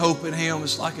Hope in Him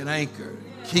is like an anchor.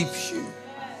 It keeps you.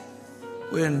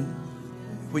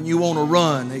 When you want to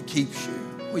run, it keeps you.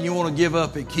 When you want to give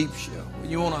up, it keeps you.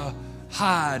 When you want to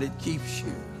hide, it keeps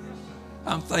you.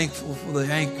 I'm thankful for the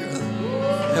anchor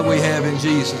that we have in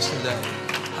Jesus today.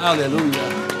 Hallelujah.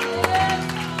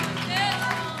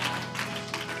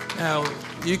 Now,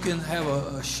 you can have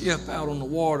a ship out on the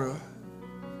water,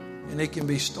 and it can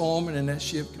be storming, and that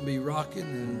ship can be rocking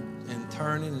and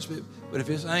turning. But if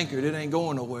it's anchored, it ain't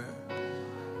going nowhere.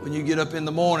 When you get up in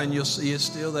the morning, you'll see it's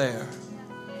still there.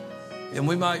 And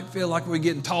we might feel like we're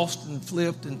getting tossed and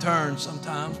flipped and turned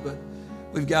sometimes, but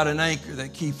we've got an anchor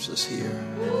that keeps us here.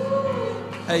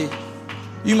 Hey,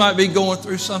 you might be going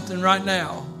through something right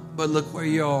now, but look where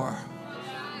you are.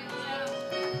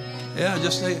 Yeah,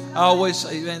 I always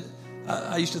say, man,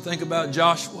 I used to think about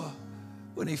Joshua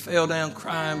when he fell down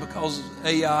crying because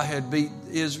Ai had beat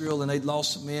Israel and they'd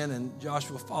lost some men, and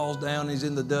Joshua falls down, he's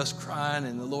in the dust crying,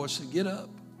 and the Lord said, get up.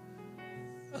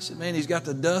 I said, man, he's got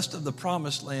the dust of the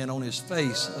promised land on his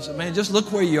face. I said, man, just look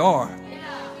where you are.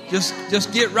 Just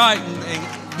get right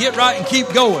and get right and keep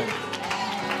going.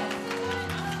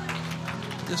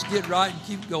 Just get right and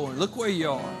keep going. Look where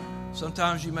you are.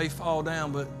 Sometimes you may fall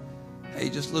down, but hey,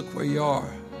 just look where you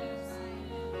are.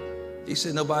 He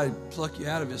said nobody pluck you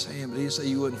out of his hand, but he didn't say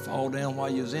you wouldn't fall down while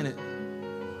you was in it.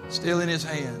 Still in his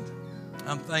hand.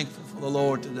 I'm thankful for the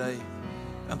Lord today.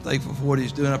 I'm thankful for what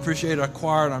he's doing. I appreciate our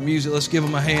choir and our music. Let's give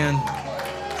them a hand.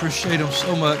 Appreciate them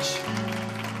so much.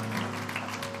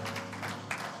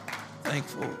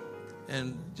 Thankful.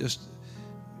 And just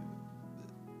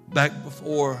back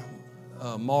before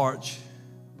March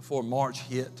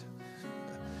hit,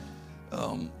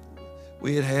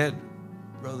 we had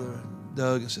Brother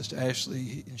Doug and Sister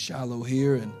Ashley in Shiloh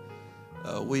here, and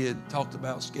we had talked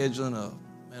about scheduling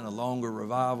a longer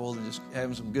revival and just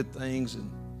having some good things.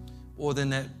 And boy, then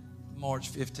that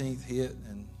March 15th hit,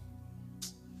 and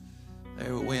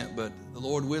there it went. But the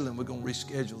Lord willing, we're going to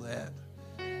reschedule that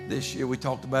this year. We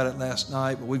talked about it last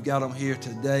night, but we've got them here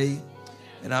today,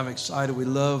 and I'm excited. We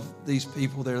love these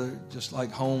people. They're just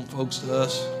like home folks to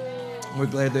us. We're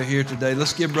glad they're here today.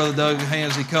 Let's give Brother Doug a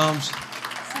hand as he comes.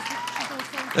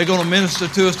 They're going to minister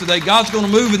to us today. God's going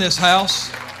to move in this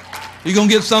house. You going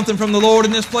to get something from the Lord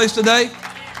in this place today?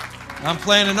 I'm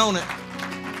planning on it.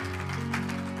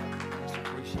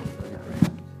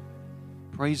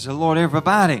 Praise the Lord,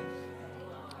 everybody.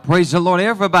 Praise the Lord,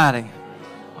 everybody.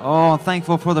 Oh, I'm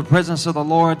thankful for the presence of the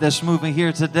Lord that's moving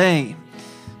here today.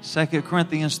 2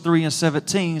 Corinthians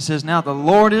 3:17 says, now the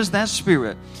Lord is that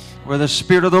Spirit. Where the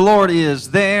Spirit of the Lord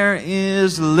is, there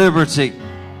is liberty.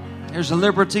 There's a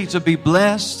liberty to be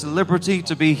blessed, a liberty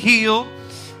to be healed,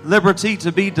 liberty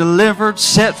to be delivered,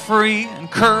 set free,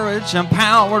 encouraged,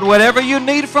 empowered, whatever you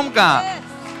need from God.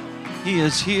 He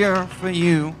is here for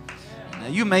you. Now,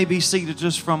 you may be seated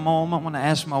just for a moment. I want to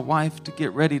ask my wife to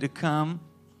get ready to come.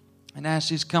 And as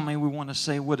she's coming, we want to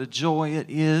say what a joy it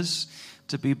is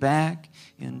to be back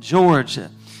in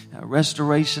Georgia.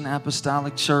 Restoration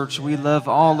Apostolic Church. We love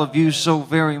all of you so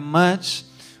very much.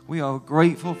 We are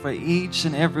grateful for each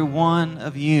and every one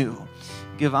of you.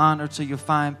 Give honor to your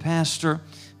fine pastor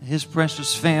and his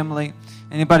precious family.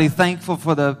 Anybody thankful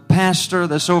for the pastor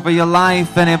that's over your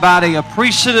life? Anybody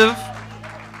appreciative?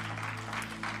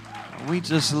 We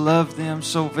just love them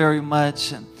so very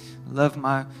much, and love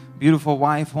my beautiful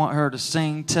wife. Want her to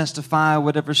sing, testify,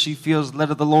 whatever she feels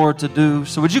led of the Lord to do.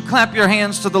 So would you clap your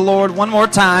hands to the Lord one more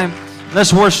time?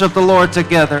 Let's worship the Lord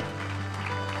together.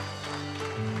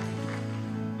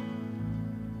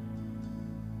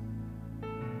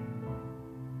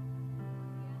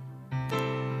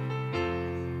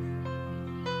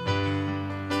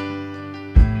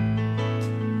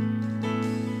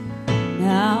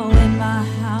 Now in my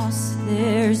house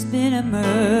there's been a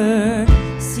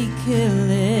mercy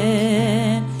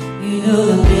killing. You know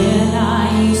the man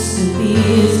I used to be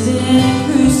has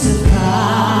been crucified.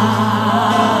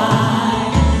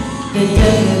 The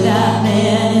death of that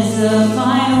man is the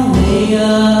final way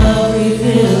of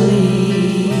revealing.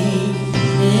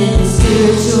 In the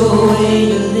spiritual way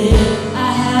to live, I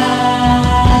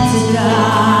had to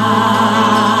die.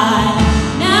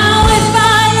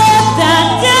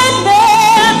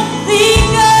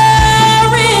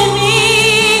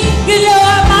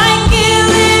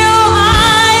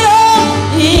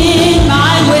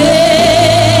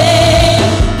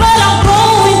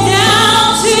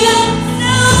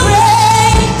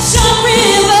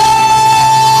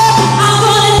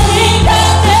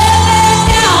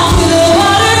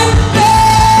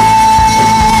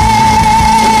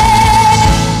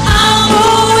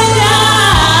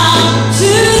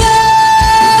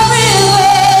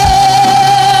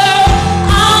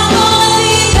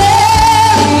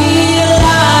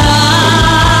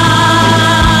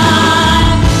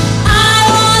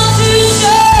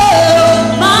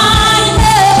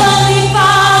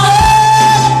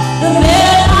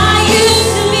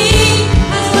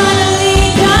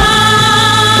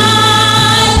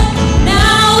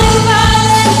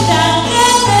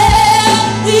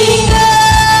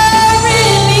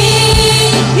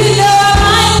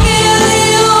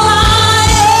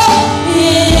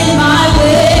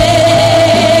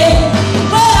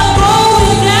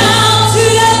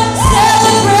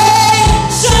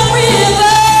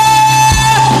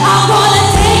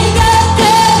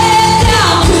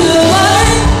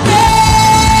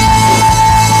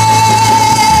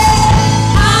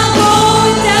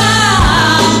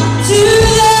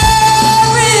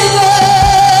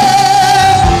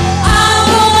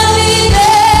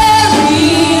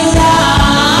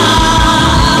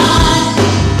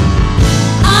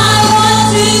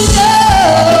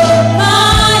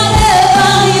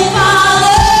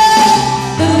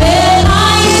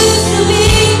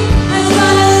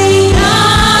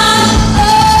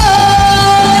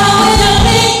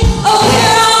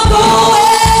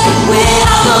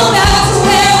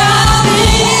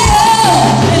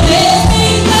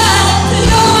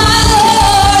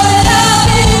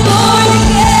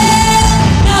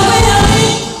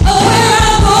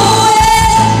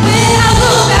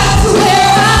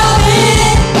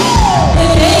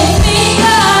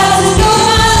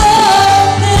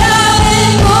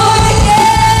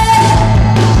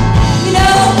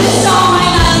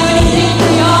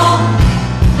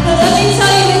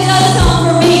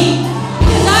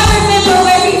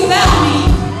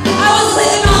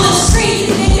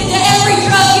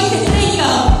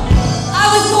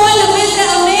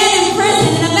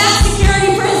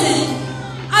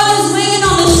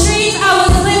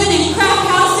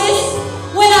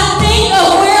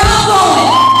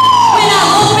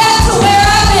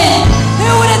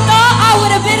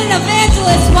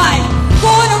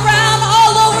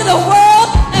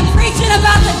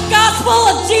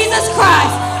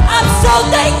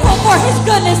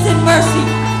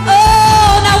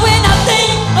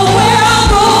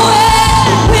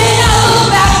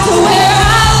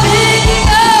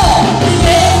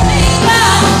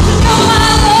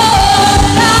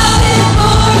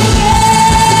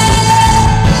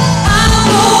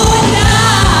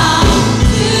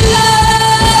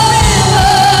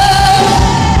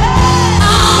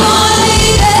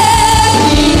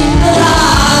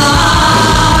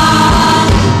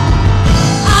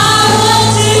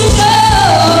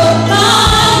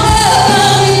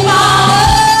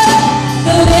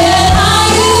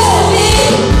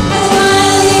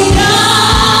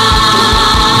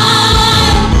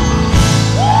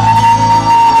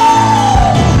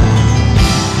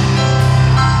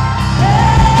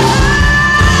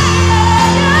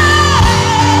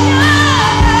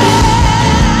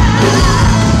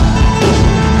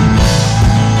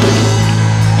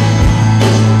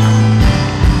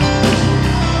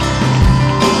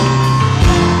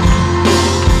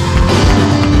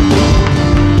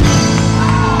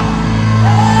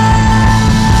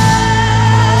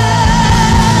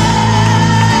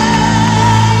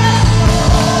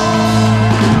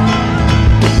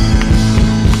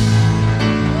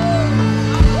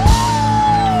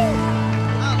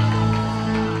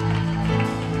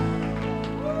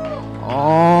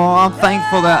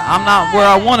 thankful that I'm not where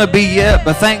I want to be yet,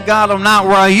 but thank God I'm not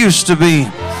where I used to be.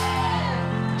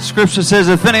 Scripture says,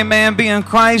 if any man be in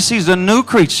Christ, he's a new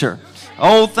creature.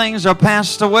 Old things are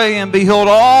passed away, and behold,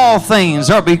 all things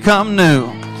are become new.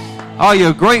 Are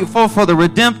you grateful for the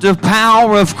redemptive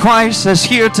power of Christ that's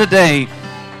here today?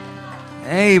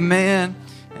 Amen.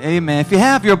 Amen. If you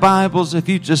have your Bibles, if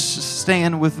you just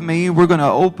stand with me, we're going to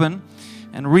open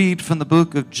and read from the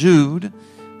book of Jude,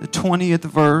 the 20th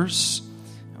verse.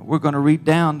 We're going to read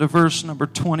down to verse number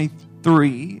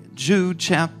 23. Jude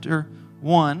chapter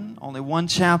 1, only one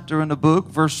chapter in the book,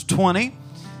 verse 20.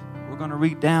 We're going to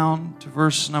read down to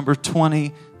verse number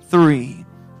 23.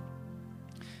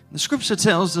 The scripture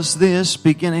tells us this,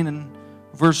 beginning in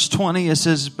verse 20. It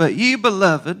says, but ye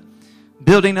beloved,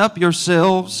 building up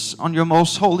yourselves on your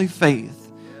most holy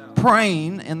faith,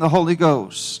 praying in the Holy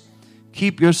Ghost.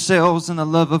 Keep yourselves in the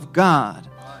love of God,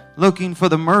 looking for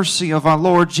the mercy of our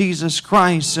Lord Jesus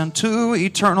Christ unto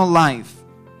eternal life.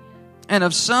 And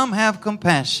of some have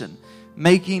compassion,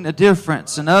 making a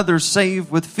difference, and others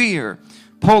save with fear,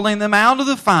 pulling them out of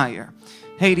the fire,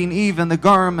 hating even the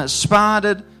garment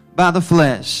spotted by the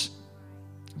flesh.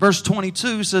 Verse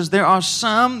 22 says, there are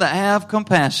some that have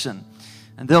compassion,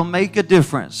 and they'll make a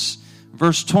difference.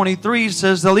 Verse 23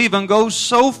 says they'll even go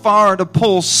so far to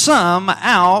pull some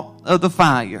out of the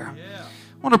fire.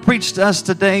 I want to preach to us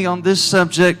today on this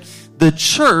subject. The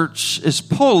church is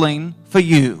pulling for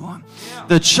you.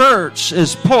 The church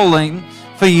is pulling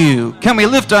for you. Can we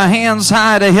lift our hands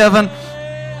high to heaven?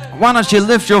 Why don't you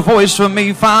lift your voice with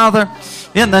me, Father?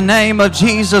 In the name of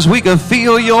Jesus, we can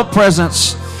feel your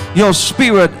presence. Your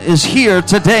spirit is here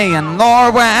today. And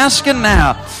Lord, we're asking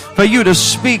now for you to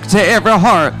speak to every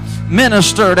heart.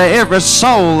 Minister to every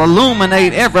soul.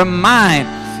 Illuminate every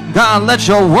mind. God, let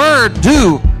your word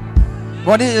do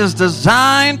what it is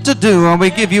designed to do. And we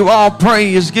give you all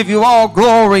praise, give you all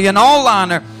glory and all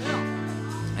honor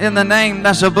in the name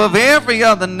that's above every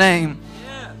other name.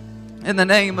 In the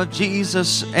name of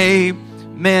Jesus,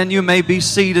 amen. You may be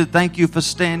seated. Thank you for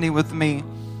standing with me.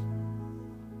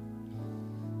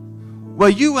 Well,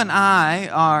 you and I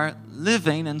are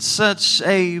living in such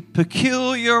a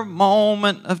peculiar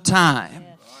moment of time.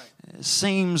 It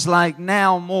seems like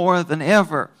now more than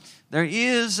ever, there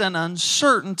is an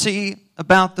uncertainty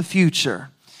about the future.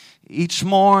 Each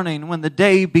morning when the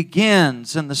day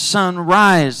begins and the sun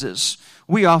rises,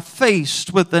 we are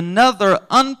faced with another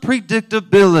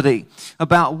unpredictability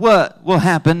about what will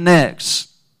happen next.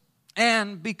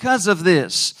 And because of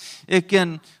this, it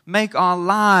can make our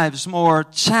lives more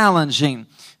challenging,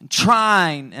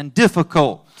 trying, and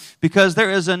difficult, because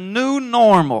there is a new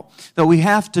normal that we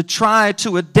have to try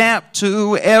to adapt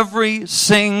to every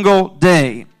single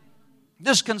day.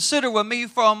 Just consider with me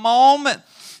for a moment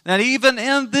that even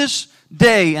in this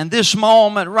day and this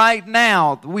moment right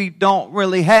now, we don't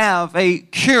really have a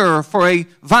cure for a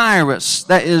virus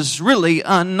that is really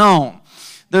unknown.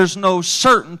 There's no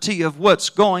certainty of what's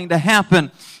going to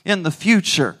happen in the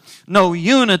future. No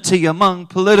unity among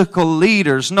political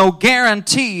leaders. No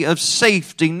guarantee of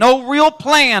safety. No real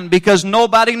plan because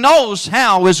nobody knows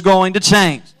how it's going to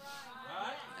change.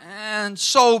 And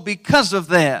so because of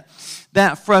that,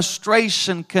 that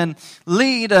frustration can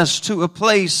lead us to a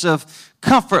place of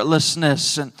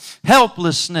comfortlessness and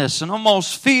helplessness and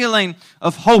almost feeling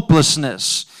of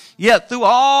hopelessness. Yet through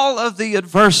all of the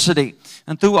adversity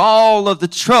and through all of the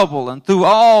trouble and through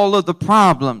all of the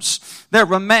problems, there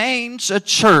remains a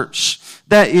church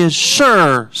that is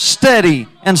sure, steady,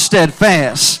 and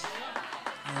steadfast.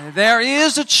 There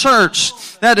is a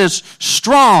church that is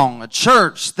strong, a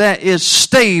church that is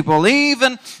stable,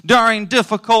 even during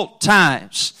difficult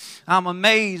times. I'm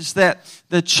amazed that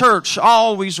the church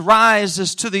always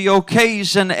rises to the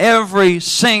occasion every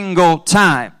single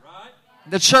time.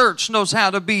 The church knows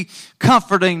how to be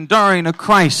comforting during a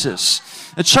crisis.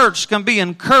 The church can be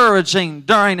encouraging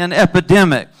during an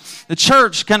epidemic. The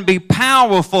church can be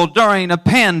powerful during a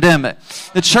pandemic.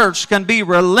 The church can be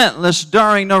relentless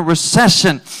during a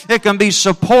recession. It can be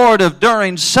supportive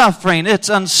during suffering. It's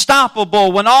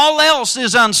unstoppable when all else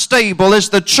is unstable. It's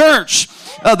the church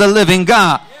of the living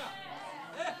God.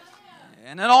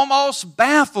 And it almost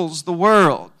baffles the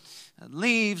world. It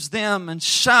leaves them in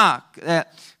shock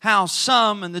at how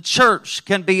some in the church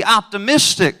can be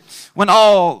optimistic when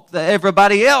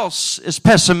everybody else is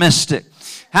pessimistic.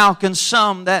 How can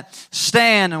some that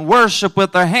stand and worship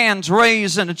with their hands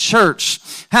raised in a church,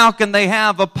 how can they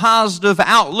have a positive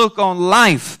outlook on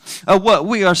life of what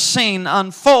we are seeing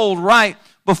unfold right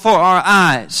before our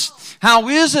eyes? How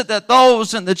is it that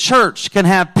those in the church can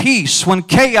have peace when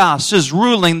chaos is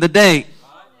ruling the day?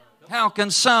 How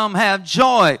can some have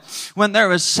joy when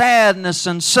there is sadness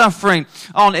and suffering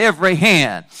on every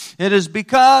hand? It is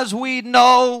because we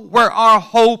know where our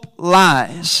hope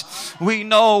lies. We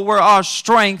know where our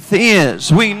strength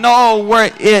is. We know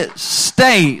where it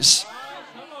stays.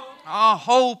 Our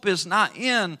hope is not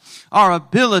in our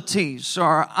abilities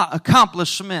or our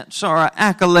accomplishments or our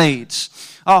accolades.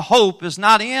 Our hope is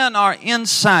not in our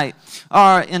insight,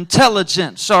 our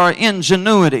intelligence, our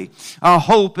ingenuity. Our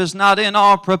hope is not in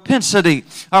our propensity,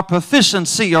 our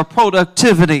proficiency, or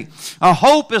productivity. Our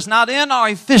hope is not in our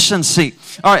efficiency,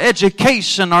 our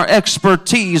education, our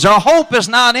expertise. Our hope is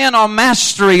not in our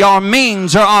mastery, our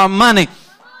means, or our money.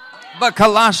 But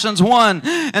Colossians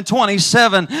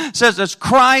 1:27 says it's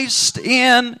Christ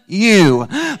in you,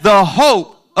 the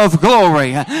hope of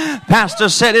glory. Pastor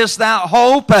said it's that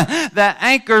hope that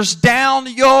anchors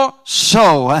down your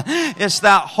soul. It's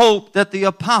that hope that the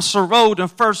apostle wrote in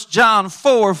 1 John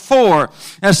 4:4.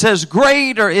 It says,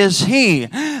 greater is he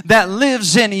that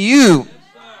lives in you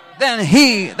than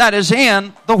he that is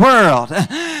in the world.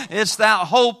 It's that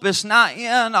hope. It's not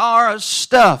in our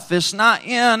stuff. It's not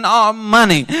in our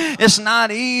money. It's not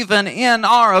even in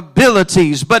our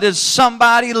abilities, but it's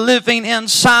somebody living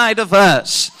inside of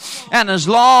us. And as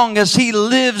long as he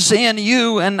lives in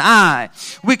you and I,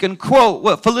 we can quote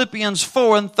what Philippians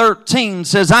 4:13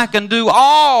 says, I can do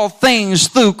all things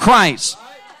through Christ.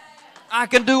 I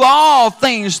can do all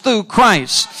things through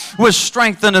Christ, which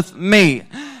strengtheneth me.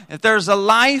 If there's a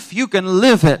life, you can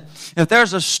live it. If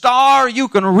there's a star, you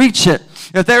can reach it.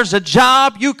 If there's a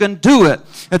job, you can do it.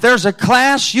 If there's a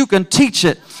class, you can teach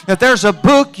it. If there's a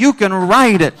book, you can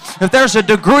write it. If there's a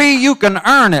degree, you can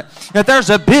earn it. If there's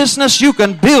a business, you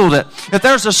can build it. If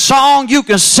there's a song, you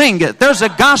can sing it. If there's a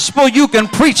gospel, you can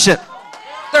preach it.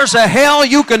 If there's a hell,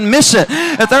 you can miss it.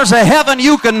 If there's a heaven,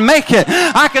 you can make it.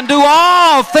 I can do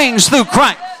all things through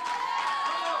Christ.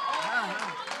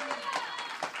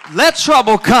 Let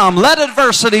trouble come, let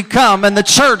adversity come, and the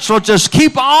church will just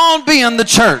keep on being the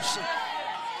church.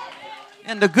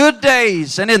 In the good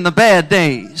days and in the bad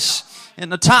days. In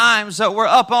the times that we're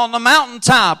up on the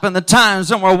mountaintop and the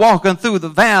times when we're walking through the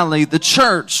valley, the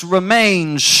church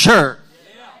remains sure.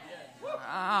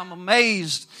 I'm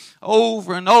amazed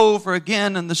over and over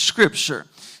again in the scripture.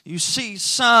 You see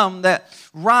some that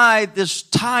ride this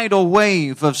tidal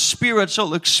wave of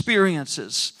spiritual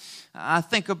experiences. I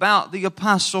think about the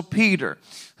Apostle Peter,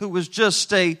 who was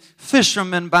just a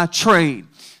fisherman by trade,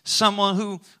 someone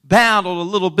who battled a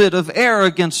little bit of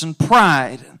arrogance and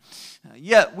pride.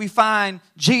 Yet we find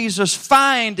Jesus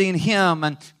finding him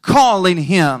and calling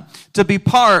him to be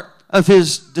part of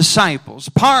his disciples,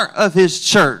 part of his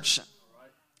church.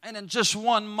 And in just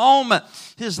one moment,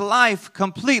 his life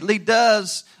completely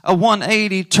does a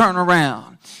 180 turnaround.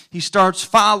 He starts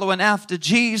following after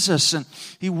Jesus, and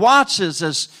he watches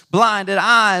as blinded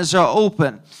eyes are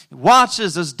open. He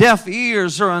watches as deaf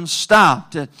ears are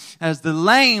unstopped, as the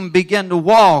lame begin to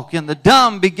walk and the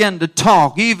dumb begin to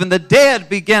talk. Even the dead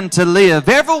begin to live.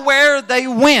 Everywhere they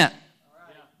went,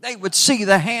 they would see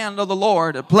the hand of the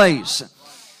Lord at place.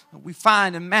 We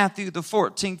find in Matthew the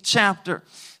 14th chapter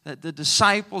that the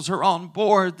disciples are on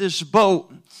board this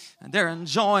boat, and they're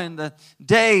enjoying the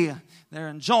day. They're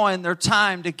enjoying their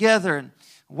time together. And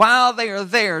while they are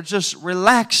there just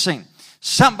relaxing,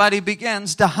 somebody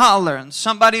begins to holler and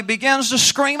somebody begins to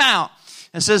scream out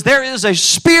and says, there is a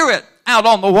spirit out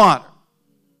on the water.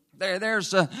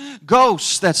 There's a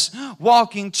ghost that's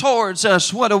walking towards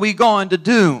us. What are we going to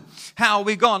do? How are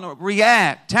we going to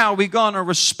react? How are we going to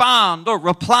respond or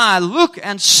reply? Look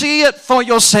and see it for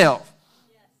yourself.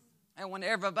 And when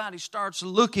everybody starts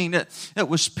looking, it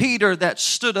was Peter that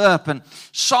stood up and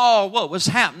saw what was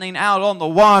happening out on the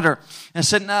water and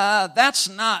said, nah, that's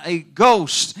not a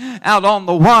ghost out on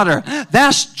the water.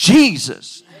 That's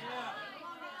Jesus.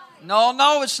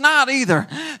 No, it's not either.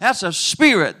 That's a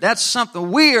spirit. That's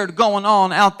something weird going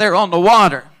on out there on the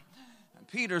water.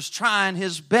 Peter's trying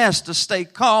his best to stay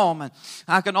calm, and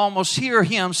I can almost hear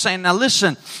him saying, now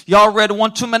listen, y'all read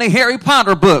one too many Harry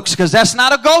Potter books, because that's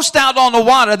not a ghost out on the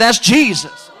water, that's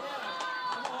Jesus.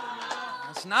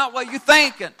 That's not what you're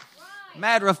thinking.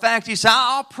 Matter of fact, he said,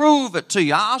 I'll prove it to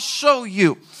you. I'll show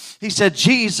you. He said,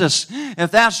 Jesus,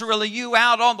 if that's really you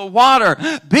out on the water,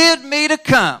 bid me to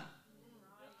come.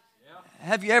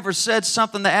 Have you ever said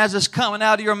something that as it's coming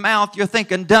out of your mouth, you're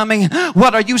thinking, dummy,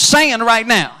 what are you saying right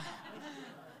now?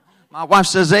 My wife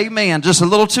says amen, just a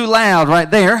little too loud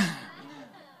right there.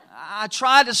 I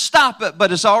try to stop it,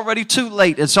 but it's already too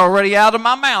late. It's already out of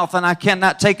my mouth, and I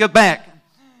cannot take it back.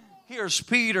 Here's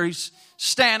Peter. He's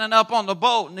standing up on the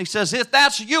boat, and he says, if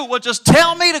that's you, well, just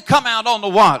tell me to come out on the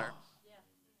water.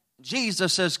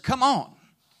 Jesus says, come on.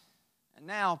 And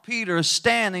now Peter is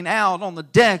standing out on the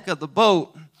deck of the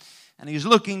boat, and he's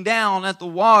looking down at the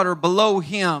water below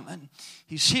him, and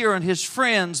he's hearing his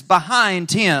friends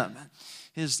behind him.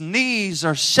 His knees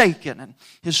are shaking, and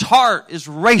his heart is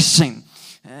racing,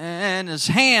 and his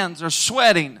hands are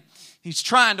sweating. He's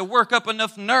trying to work up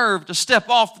enough nerve to step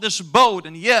off this boat,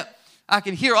 and yet I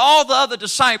can hear all the other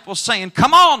disciples saying,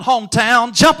 "Come on,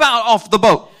 hometown, jump out off the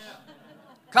boat.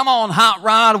 Come on, Hot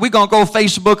Rod, we're going to go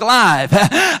Facebook Live.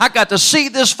 I got to see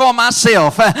this for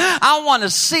myself. I want to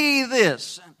see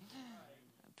this."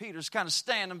 Peter's kind of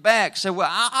standing back, said, "Well,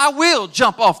 I will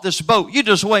jump off this boat. You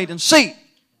just wait and see."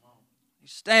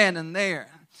 He's standing there.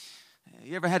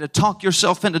 You ever had to talk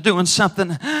yourself into doing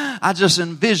something? I just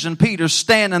envision Peter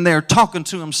standing there talking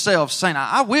to himself, saying,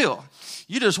 "I will.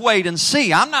 You just wait and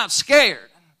see. I'm not scared."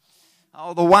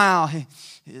 All the while,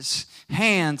 his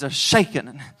hands are shaking,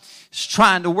 and he's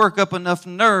trying to work up enough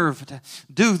nerve to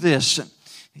do this. And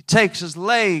he takes his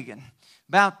leg and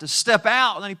about to step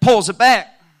out, and then he pulls it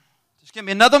back. "Just give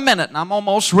me another minute, and I'm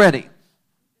almost ready."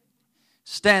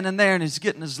 Standing there, and he's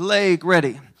getting his leg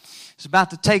ready. He's about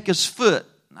to take his foot.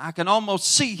 I can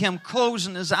almost see him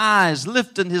closing his eyes,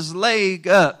 lifting his leg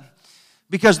up.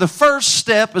 Because the first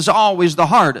step is always the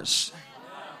hardest.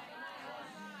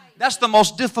 That's the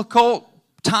most difficult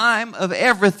time of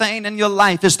everything in your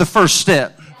life, is the first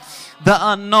step. The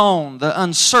unknown, the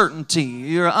uncertainty.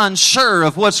 You're unsure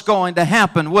of what's going to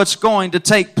happen, what's going to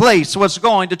take place, what's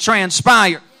going to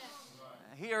transpire.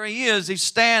 Here he is, he's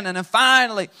standing, and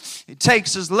finally he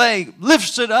takes his leg,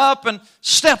 lifts it up, and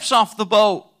steps off the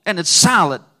boat, and it's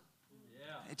solid.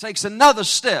 He takes another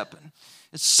step, and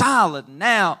it's solid.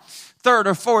 Now, third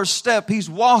or fourth step, he's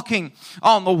walking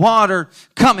on the water,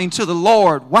 coming to the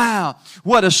Lord. Wow,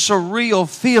 what a surreal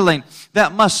feeling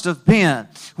that must have been.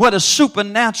 What a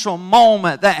supernatural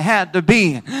moment that had to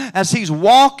be as he's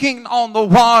walking on the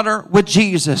water with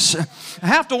Jesus. I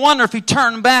have to wonder if he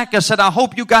turned back and said, "I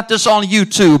hope you got this on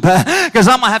YouTube, because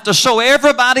I'm going to have to show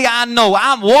everybody I know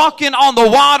I'm walking on the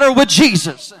water with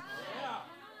Jesus."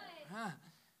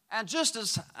 And just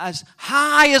as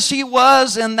high as he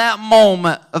was in that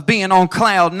moment of being on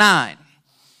cloud 9,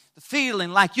 the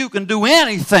feeling like you can do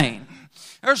anything.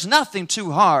 There's nothing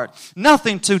too hard,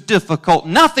 nothing too difficult,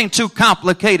 nothing too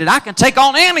complicated. I can take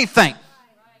on anything.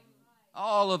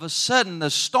 All of a sudden,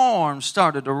 the storm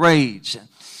started to rage.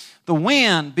 The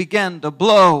wind began to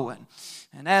blow,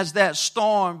 and as that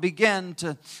storm began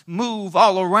to move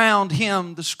all around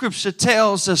him, the scripture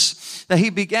tells us that he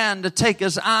began to take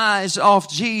his eyes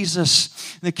off Jesus.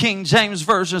 The King James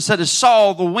Version said he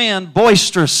saw the wind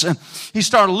boisterous. He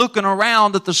started looking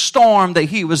around at the storm that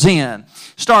he was in.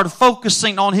 Started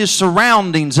focusing on his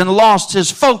surroundings and lost his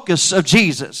focus of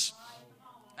Jesus.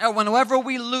 And whenever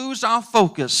we lose our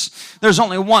focus, there's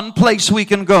only one place we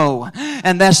can go,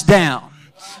 and that's down.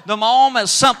 The moment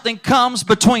something comes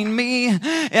between me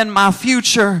and my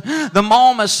future, the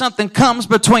moment something comes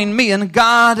between me and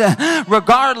God,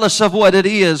 regardless of what it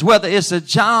is, whether it's a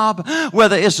job,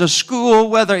 whether it's a school,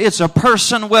 whether it's a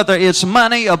person, whether it's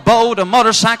money, a boat, a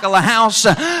motorcycle, a house,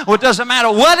 well, it doesn't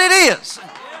matter what it is,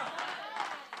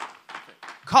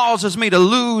 causes me to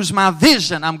lose my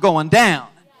vision, I'm going down.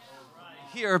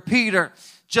 Here, Peter,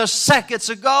 just seconds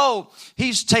ago,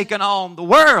 he's taken on the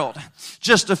world.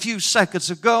 Just a few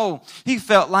seconds ago, he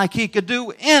felt like he could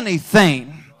do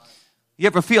anything. You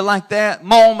ever feel like that?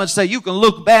 Moments that you can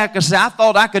look back and say, "I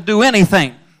thought I could do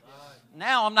anything.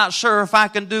 Now I'm not sure if I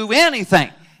can do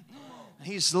anything."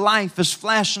 His life is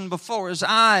flashing before his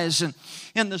eyes, and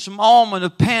in this moment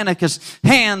of panic, his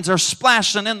hands are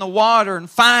splashing in the water, and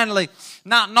finally,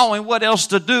 not knowing what else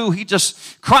to do, he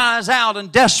just cries out in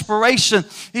desperation.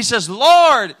 He says,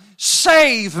 "Lord,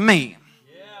 save me."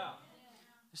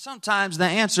 Sometimes the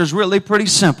answer is really pretty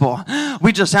simple.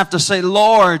 We just have to say,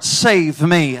 "Lord, save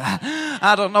me."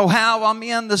 I don't know how I'm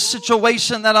in the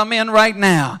situation that I'm in right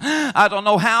now. I don't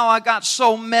know how I got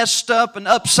so messed up and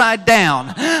upside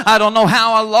down. I don't know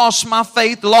how I lost my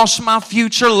faith, lost my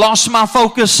future, lost my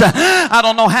focus. I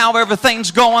don't know how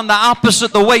everything's going the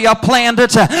opposite the way I planned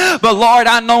it. But Lord,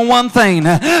 I know one thing.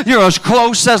 You're as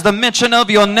close as the mention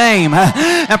of your name.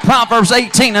 And Proverbs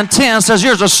 18:10 says,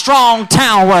 "Here's a strong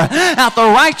tower at the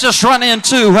righteous run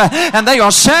into, and they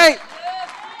are saved."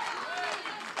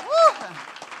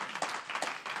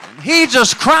 And he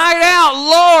just cried out,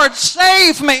 "Lord,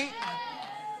 save me."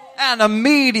 And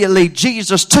immediately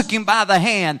Jesus took him by the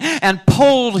hand and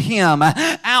pulled him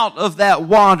out of that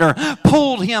water,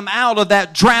 pulled him out of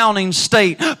that drowning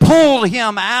state, pulled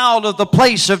him out of the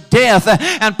place of death,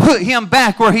 and put him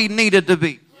back where he needed to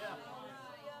be.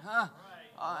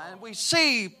 And we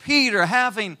see Peter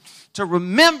having to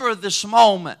remember this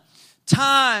moment,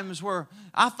 times where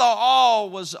I thought all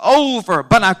was over,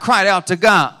 but I cried out to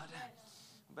God.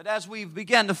 But as we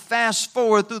began to fast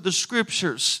forward through the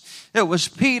scriptures, it was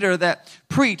Peter that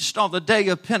preached on the day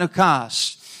of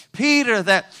Pentecost. Peter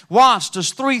that watched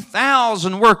as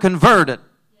 3,000 were converted.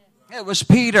 It was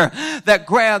Peter that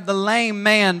grabbed the lame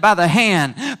man by the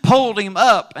hand, pulled him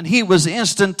up, and he was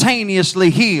instantaneously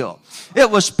healed. It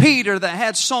was Peter that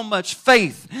had so much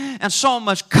faith and so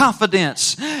much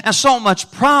confidence and so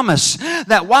much promise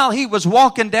that while he was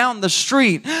walking down the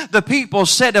street, the people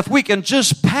said, if we can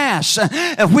just pass,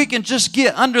 if we can just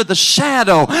get under the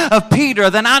shadow of Peter,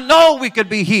 then I know we could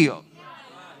be healed.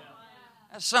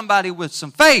 That's somebody with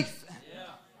some faith.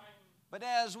 But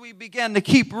as we begin to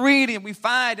keep reading, we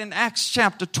find in Acts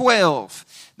chapter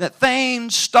 12 that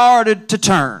things started to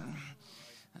turn.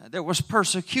 There was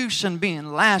persecution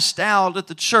being lashed out at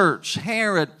the church.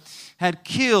 Herod had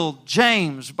killed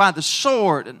James by the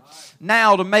sword. And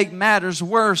now to make matters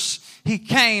worse, he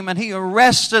came and he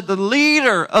arrested the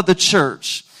leader of the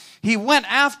church. He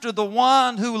went after the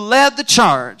one who led the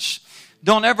charge.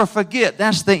 Don't ever forget,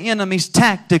 that's the enemy's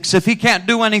tactics. If he can't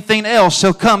do anything else,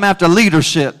 he'll come after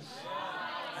leadership.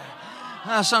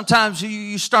 Sometimes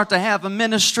you start to have a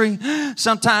ministry.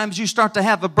 Sometimes you start to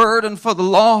have a burden for the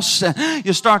lost.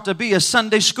 You start to be a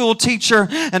Sunday school teacher,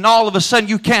 and all of a sudden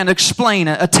you can't explain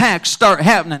it. Attacks start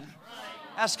happening.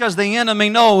 That's because the enemy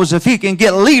knows if he can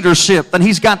get leadership, then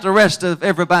he's got the rest of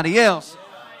everybody else.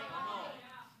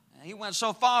 He went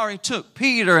so far, he took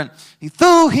Peter and he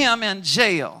threw him in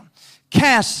jail,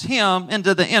 cast him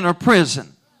into the inner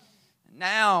prison.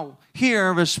 Now,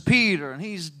 here is Peter, and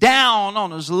he's down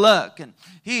on his luck, and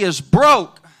he is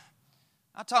broke.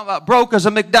 I talk about broke as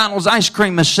a McDonald's ice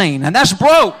cream machine, and that's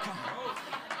broke.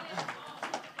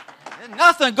 There's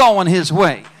nothing going his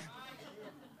way.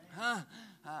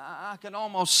 I can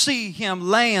almost see him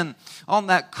laying on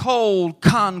that cold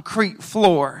concrete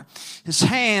floor. His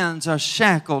hands are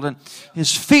shackled and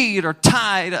his feet are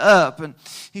tied up, and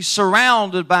he's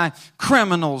surrounded by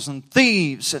criminals and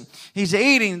thieves, and he's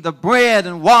eating the bread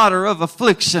and water of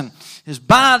affliction. His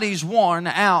body's worn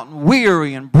out and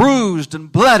weary and bruised and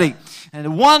bloody,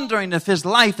 and wondering if his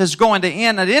life is going to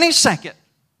end at any second.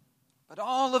 But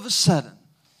all of a sudden,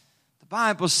 the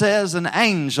Bible says an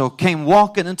angel came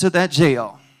walking into that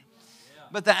jail.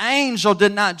 But the angel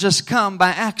did not just come by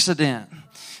accident.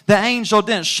 The angel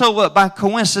didn't show up by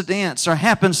coincidence or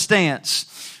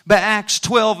happenstance. But Acts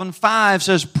 12:5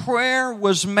 says, prayer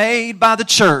was made by the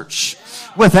church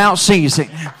without ceasing.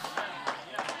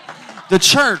 The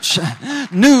church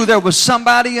knew there was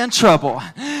somebody in trouble.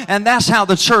 And that's how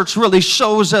the church really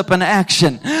shows up in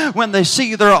action. When they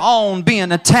see their own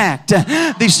being attacked,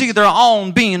 they see their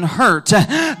own being hurt,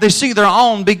 they see their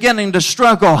own beginning to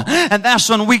struggle. And that's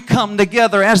when we come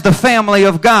together as the family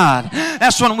of God.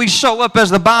 That's when we show up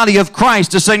as the body of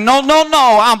Christ to say, no,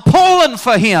 I'm pulling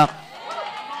for him.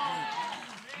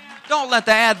 Don't let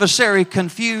the adversary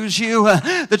confuse you.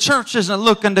 The church isn't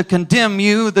looking to condemn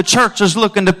you. The church is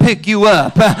looking to pick you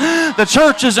up. The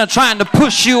church isn't trying to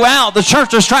push you out. The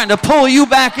church is trying to pull you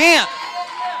back in.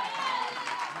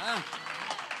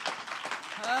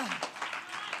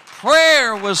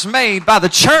 Prayer was made by the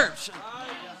church.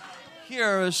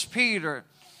 Here is Peter,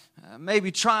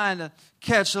 maybe trying to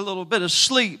catch a little bit of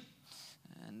sleep.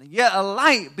 And yet a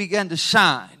light began to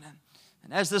shine.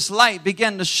 As this light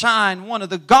began to shine, one of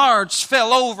the guards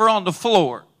fell over on the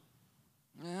floor.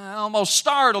 It almost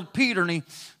startled Peter, and he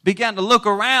began to look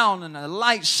around, and the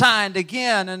light shined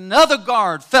again, and another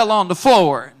guard fell on the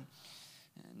floor.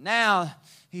 And now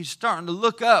he's starting to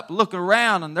look up, look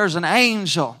around, and there's an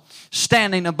angel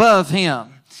standing above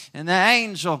him. And the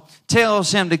angel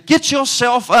tells him to get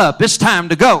yourself up. It's time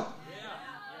to go.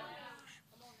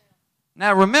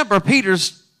 Now remember,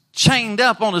 Peter's chained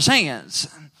up on his hands,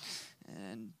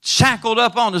 shackled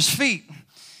up on his feet.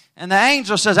 And the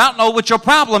angel says, I don't know what your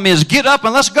problem is. Get up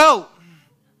and let's go.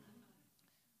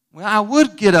 Well, I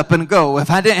would get up and go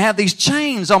if I didn't have these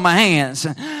chains on my hands.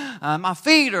 My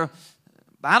feet are,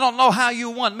 I don't know how you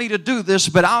want me to do this,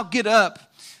 but I'll get up.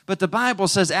 But the Bible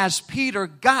says as Peter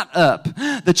got up,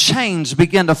 the chains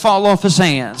began to fall off his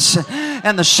hands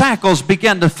and the shackles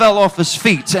began to fall off his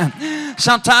feet.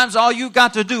 Sometimes all you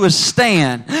got to do is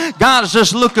stand. God is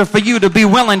just looking for you to be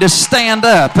willing to stand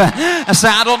up and say,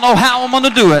 I don't know how I'm going to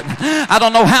do it. I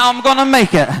don't know how I'm going to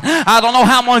make it. I don't know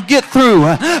how I'm going to get through,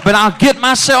 but I'll get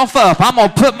myself up. I'm going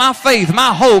to put my faith,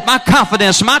 my hope, my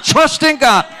confidence, my trust in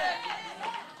God.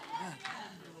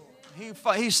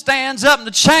 He stands up and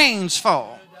the chains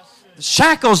fall. The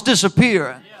shackles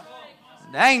disappear.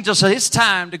 The angel said, it's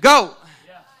time to go.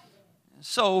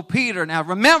 So Peter, now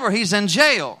remember, he's in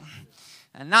jail.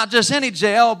 And not just any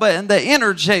jail, but in the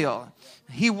inner jail.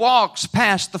 He walks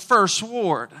past the first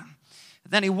ward.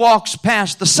 Then he walks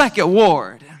past the second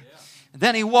ward.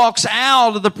 Then he walks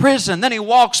out of the prison. Then he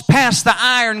walks past the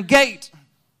iron gate.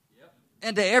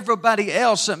 And to everybody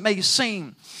else, it may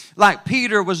seem like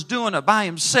Peter was doing it by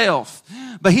himself.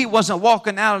 But he wasn't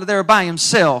walking out of there by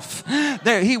himself.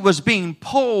 He was being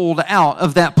pulled out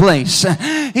of that place.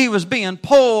 He was being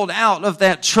pulled out of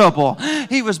that trouble.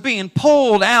 He was being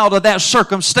pulled out of that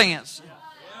circumstance.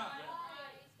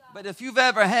 But if you've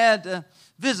ever had to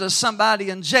visit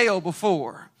somebody in jail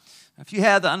before, if you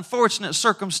had the unfortunate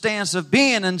circumstance of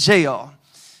being in jail,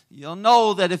 you'll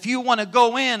know that if you want to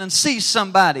go in and see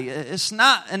somebody, it's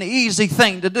not an easy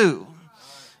thing to do.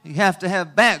 You have to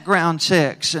have background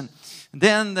checks, and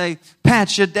then they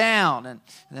pat you down and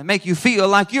they make you feel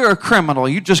like you're a criminal.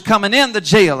 You're just coming in the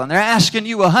jail and they're asking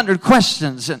you 100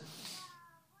 questions.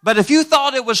 But if you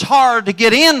thought it was hard to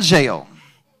get in jail,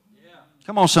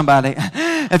 come on somebody,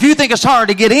 if you think it's hard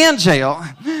to get in jail,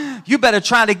 you better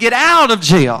try to get out of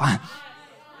jail.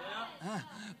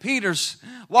 Peter's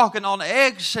walking on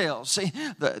eggshells. See,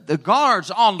 the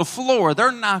guards on the floor,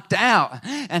 they're knocked out.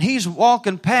 And he's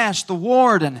walking past the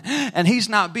warden, and he's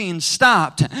not being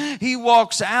stopped. He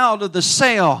walks out of the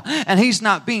cell, and he's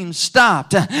not being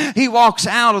stopped. He walks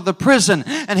out of the prison,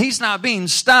 and he's not being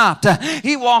stopped.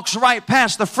 He walks right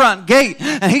past the front gate,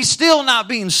 and he's still not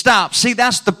being stopped. See,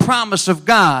 that's the promise of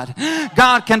God.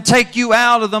 God can take you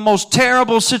out of the most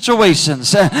terrible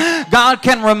situations. God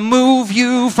can remove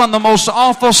you from the most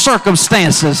awful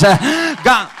circumstances.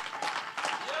 God,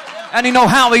 and you know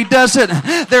how he does it?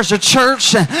 There's a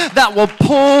church that will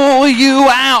pull you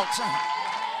out.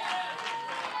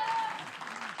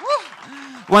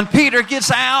 When Peter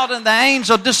gets out and the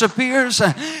angel disappears,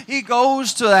 he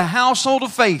goes to a household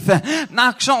of faith,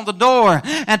 knocks on the door,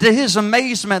 and to his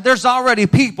amazement, there's already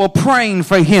people praying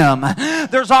for him.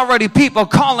 There's already people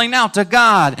calling out to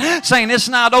God, saying it's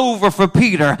not over for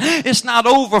Peter. It's not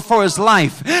over for his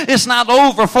life. It's not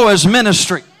over for his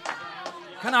ministry.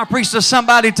 Can I preach to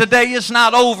somebody today? It's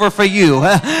not over for you.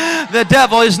 The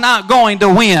devil is not going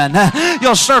to win.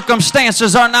 Your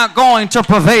circumstances are not going to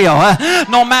prevail.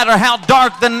 No matter how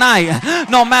dark the night,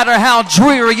 no matter how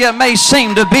dreary it may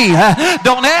seem to be,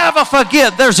 don't ever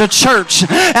forget there's a church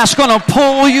that's going to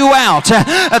pull you out.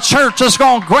 A church that's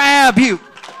going to grab you.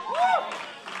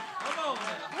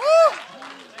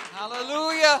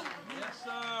 Hallelujah.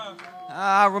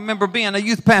 I remember being a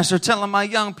youth pastor telling my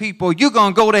young people, you're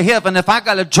going to go to heaven if I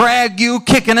got to drag you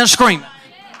kicking and screaming.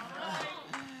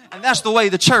 And that's the way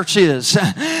the church is.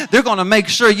 They're going to make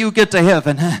sure you get to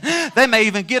heaven. They may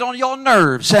even get on your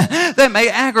nerves. They may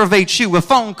aggravate you with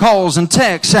phone calls and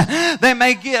texts. They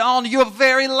may get on your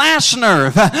very last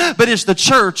nerve. But it's the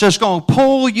church that's going to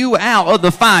pull you out of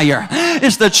the fire.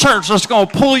 It's the church that's going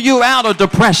to pull you out of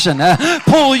depression,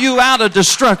 pull you out of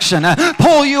destruction,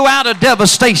 pull you out of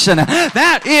devastation.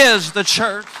 That is the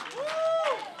church.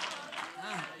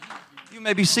 You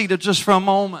may be seated just for a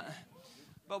moment.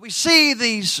 But we see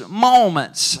these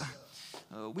moments,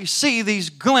 we see these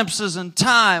glimpses in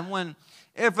time when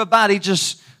everybody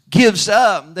just gives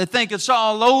up. They think it's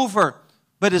all over,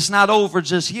 but it's not over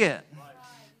just yet.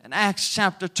 In Acts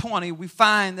chapter 20, we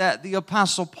find that the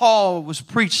Apostle Paul was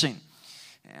preaching.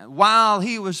 And while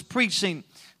he was preaching,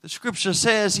 the scripture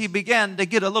says he began to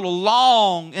get a little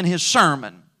long in his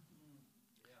sermon.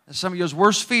 Some of your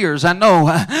worst fears, I know,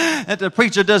 that the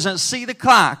preacher doesn't see the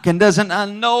clock and doesn't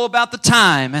know about the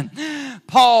time. And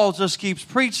Paul just keeps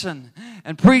preaching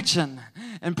and preaching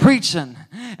and preaching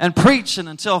and preaching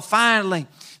until finally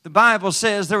the Bible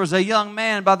says there was a young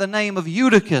man by the name of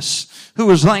Eutychus who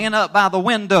was laying up by the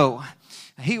window.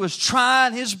 He was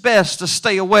trying his best to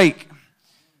stay awake,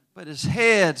 but his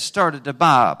head started to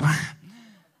bob.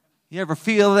 You ever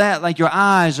feel that? Like your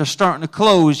eyes are starting to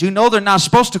close. You know they're not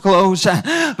supposed to close,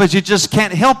 but you just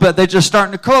can't help it. They're just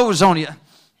starting to close on you.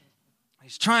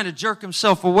 He's trying to jerk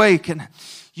himself awake. And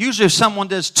usually if someone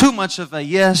does too much of a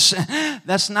yes,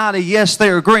 that's not a yes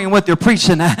they're agreeing with their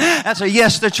preaching. That's a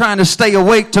yes they're trying to stay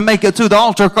awake to make it to the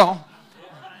altar call.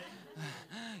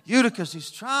 Eutychus, he's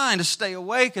trying to stay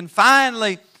awake, and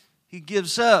finally he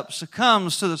gives up,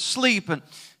 succumbs to the sleep, and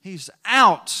he's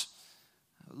out,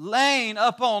 laying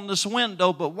up on this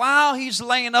window. But while he's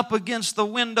laying up against the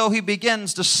window, he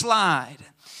begins to slide.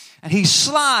 And he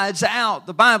slides out,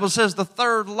 the Bible says, the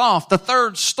third loft, the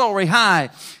third story high.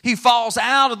 He falls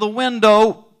out of the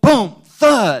window, boom,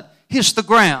 thud, hits the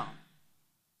ground.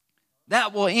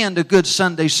 That will end a good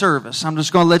Sunday service. I'm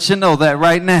just going to let you know that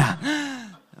right now.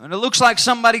 When it looks like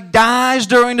somebody dies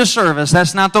during the service,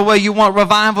 that's not the way you want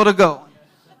revival to go.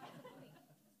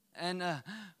 And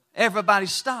everybody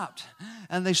stopped.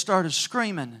 and they started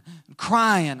screaming and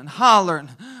crying and hollering.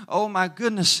 Oh my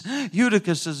goodness,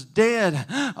 Eutychus is dead.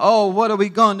 Oh, what are we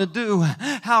going to do?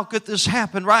 How could this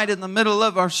happen right in the middle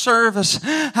of our service?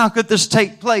 How could this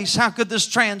take place? How could this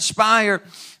transpire?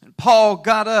 And Paul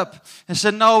got up and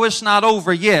said, no, it's not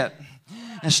over yet.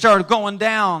 And started going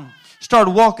down,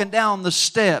 started walking down the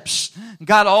steps,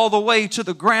 got all the way to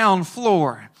the ground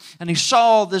floor. And he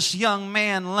saw this young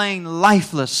man laying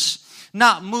lifeless,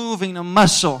 not moving a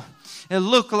muscle. It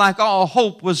looked like all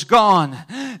hope was gone.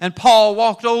 And Paul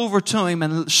walked over to him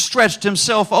and stretched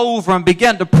himself over and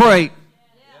began to pray.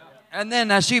 And then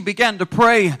as he began to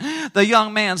pray, the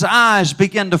young man's eyes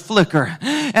began to flicker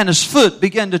and his foot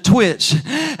began to twitch.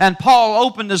 And Paul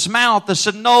opened his mouth and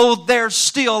said, no, there's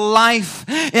still life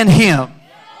in him.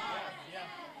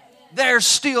 There's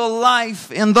still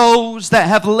life in those that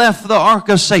have left the ark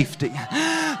of safety.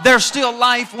 There's still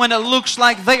life when it looks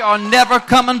like they are never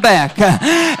coming back,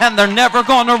 and they're never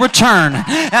going to return,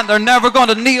 and they're never going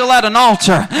to kneel at an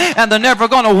altar, and they're never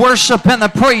going to worship in the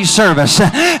praise service,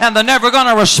 and they're never going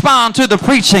to respond to the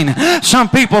preaching. Some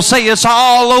people say it's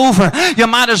all over. You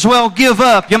might as well give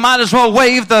up. You might as well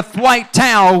wave the white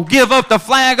towel, give up the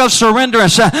flag of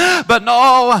surrenderance. But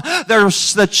no,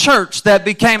 there's the church that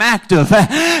became active,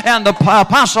 and the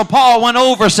Apostle Paul went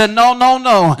over and said,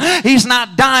 no, he's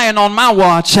not dying on my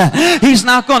watch. He's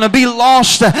not going to be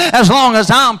lost as long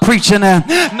as I'm preaching.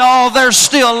 No, there's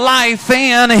still life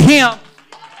in him.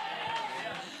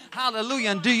 Hallelujah.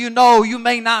 And do you know, you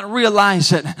may not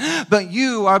realize it, but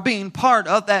you are being part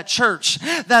of that church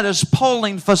that is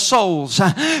polling for souls.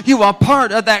 You are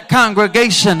part of that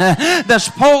congregation that's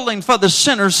polling for the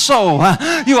sinner's soul.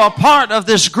 You are part of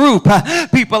this group,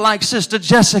 people like Sister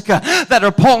Jessica, that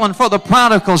are polling for the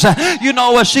prodigals. You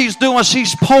know what she's doing?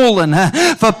 She's polling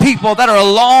for people that are a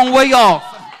long way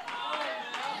off.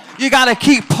 You got to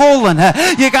keep pulling.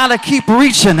 You got to keep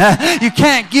reaching. You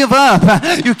can't give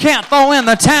up. You can't throw in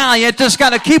the towel. You just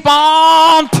got to keep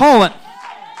on pulling.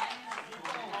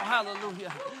 Oh,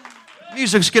 hallelujah.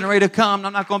 Music's getting ready to come.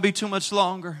 I'm not going to be too much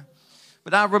longer.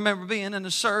 But I remember being in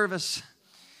the service,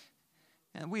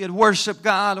 and we had worshiped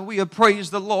God, and we had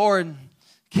praised the Lord. And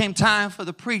came time for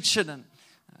the preaching, and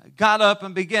I got up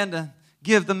and began to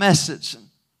give the message.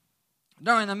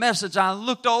 During the message, I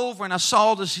looked over and I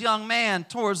saw this young man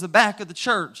towards the back of the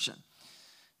church.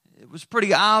 It was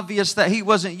pretty obvious that he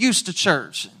wasn't used to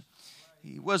church.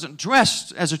 He wasn't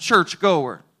dressed as a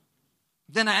churchgoer.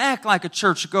 Didn't act like a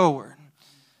churchgoer.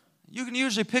 You can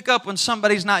usually pick up when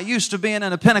somebody's not used to being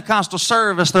in a Pentecostal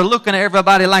service. They're looking at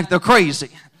everybody like they're crazy.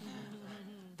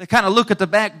 They kind of look at the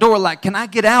back door like, can I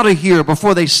get out of here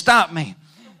before they stop me?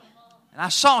 And I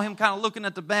saw him kind of looking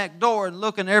at the back door and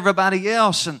looking at everybody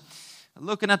else and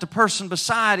looking at the person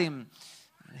beside him.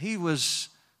 He was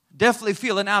definitely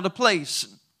feeling out of place.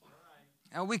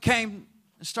 And we came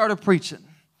and started preaching.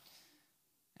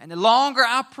 And the longer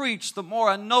I preached, the more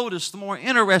I noticed, the more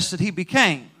interested he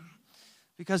became.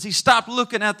 Because he stopped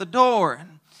looking at the door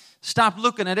and stopped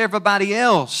looking at everybody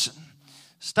else. And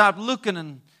stopped looking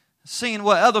and seeing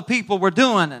what other people were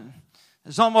doing. And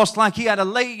it's almost like he had a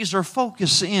laser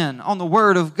focus in on the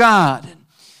Word of God. And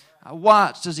I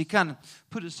watched as he kind of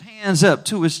put his hands up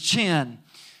to his chin.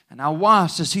 And I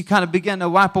watched as he kind of began to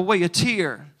wipe away a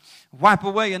tear. Wipe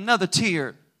away another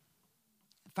tear.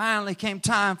 Finally came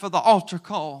time for the altar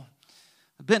call.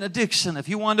 A benediction. If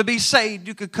you wanted to be saved,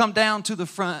 you could come down to the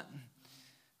front.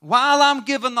 While I'm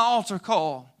giving the altar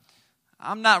call,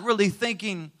 I'm not really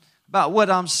thinking about what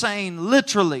I'm saying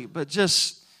literally, but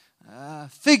just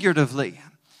figuratively.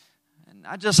 And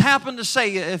I just happen to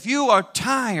say, if you are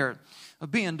tired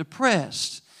of being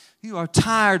depressed, you are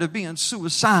tired of being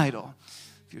suicidal,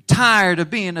 if you're tired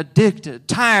of being addicted,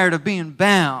 tired of being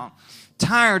bound,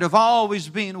 tired of always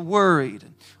being worried,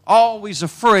 always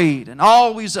afraid, and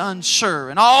always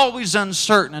unsure, and always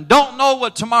uncertain, and don't know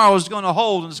what tomorrow is going to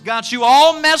hold, and it's got you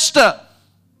all messed up,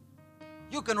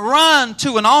 you can run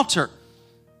to an altar.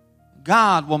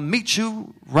 God will meet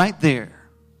you right there.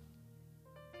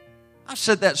 I've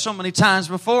said that so many times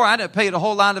before, I didn't pay it a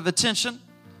whole lot of attention.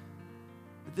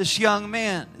 This young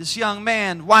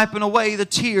man wiping away the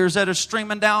tears that are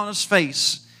streaming down his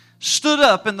face, stood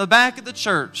up in the back of the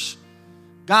church,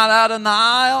 got out in the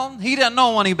aisle. He didn't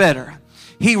know any better.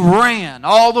 He ran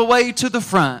all the way to the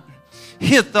front,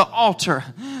 hit the altar,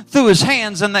 threw his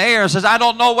hands in the air and says, I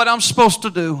don't know what I'm supposed to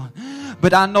do,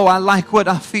 but I know I like what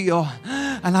I feel,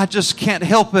 and I just can't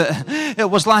help it. It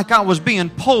was like I was being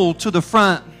pulled to the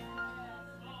front.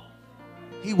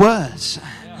 He was.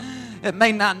 It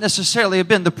may not necessarily have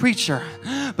been the preacher,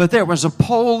 but there was a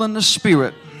pull in the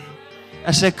spirit. I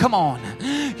said, come on,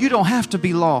 You don't have to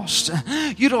be lost.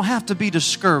 You don't have to be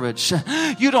discouraged.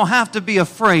 You don't have to be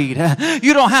afraid.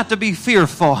 You don't have to be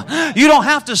fearful. You don't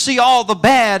have to see all the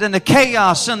bad and the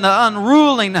chaos and the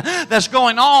unruling that's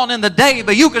going on in the day,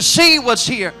 but you can see what's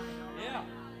here.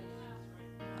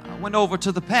 I went over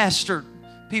to the pastor.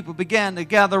 People began to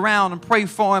gather around and pray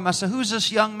for him. I said, "Who's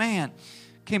this young man?"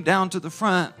 Came down to the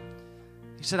front.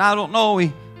 He said, "I don't know.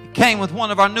 He came with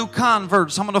one of our new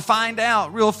converts. I'm going to find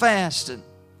out real fast." And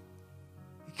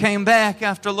he came back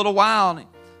after a little while. And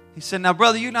he said, "Now,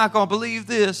 brother, you're not going to believe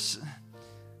this."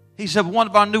 He said, "One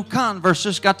of our new converts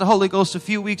just got the Holy Ghost a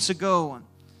few weeks ago. And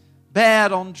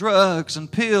bad on drugs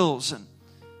and pills." And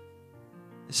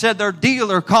he said their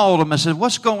dealer called him and said,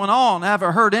 "What's going on? I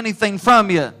haven't heard anything from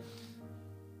you."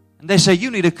 And they said, "You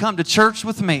need to come to church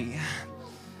with me.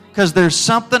 Because there's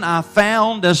something I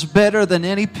found that's better than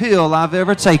any pill I've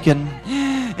ever taken,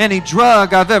 any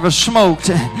drug I've ever smoked,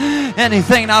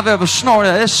 anything I've ever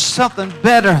snorted. It's something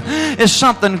better. It's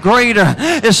something greater.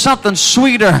 It's something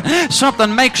sweeter.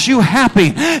 Something makes you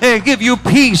happy. It'll give you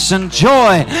peace and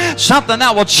joy. Something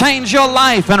that will change your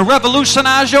life and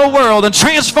revolutionize your world and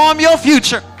transform your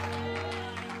future."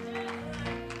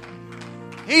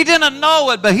 He didn't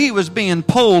know it, but he was being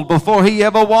pulled before he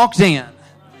ever walked in.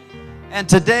 And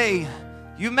today,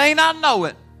 you may not know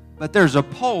it, but there's a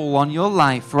pull on your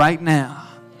life right now.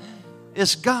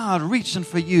 It's God reaching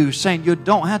for you, saying you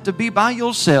don't have to be by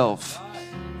yourself.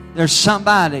 There's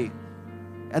somebody,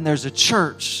 and there's a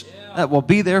church that will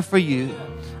be there for you.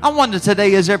 I wonder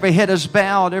today, as every head is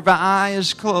bowed, every eye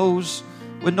is closed,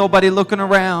 with nobody looking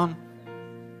around.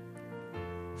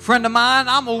 Friend of mine,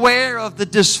 I'm aware of the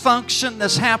dysfunction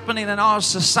that's happening in our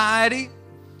society.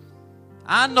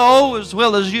 I know as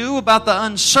well as you about the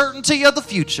uncertainty of the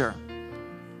future.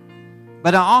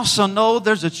 But I also know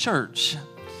there's a church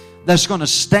that's going to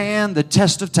stand the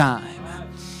test of time.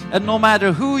 And no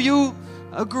matter who you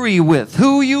agree with,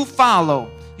 who you follow,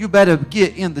 you better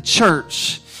get in the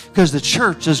church. Because the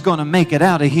church is going to make it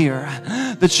out of here.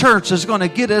 The church is going to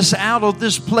get us out of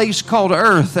this place called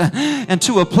earth and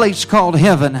to a place called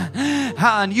heaven.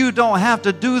 And you don't have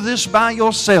to do this by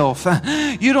yourself.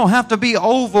 You don't have to be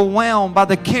overwhelmed by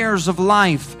the cares of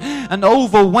life and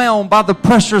overwhelmed by the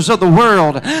pressures of the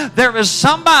world. There is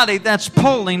somebody that's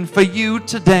pulling for you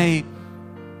today.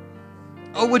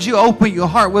 Oh, would you open your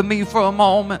heart with me for a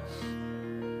moment?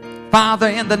 Father,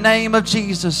 in the name of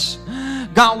Jesus,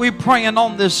 God, we're praying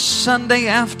on this Sunday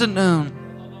afternoon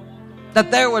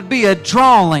that there would be a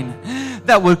drawing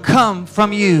that would come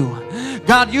from you.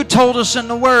 God, you told us in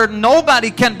the Word, nobody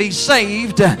can be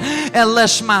saved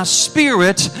unless my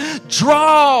Spirit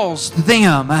draws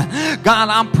them. God,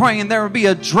 I'm praying there will be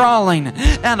a drawing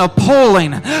and a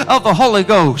pulling of the Holy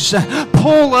Ghost.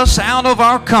 Pull us out of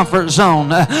our comfort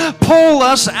zone. Pull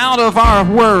us out of our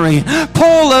worry.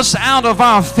 Pull us out of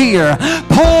our fear.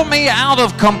 Pull me out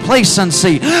of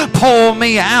complacency. Pull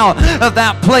me out of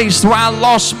that place where I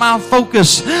lost my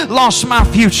focus, lost my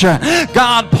future.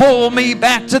 God, pull me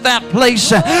back to that place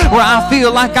where I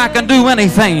feel like I can do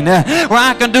anything, where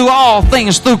I can do all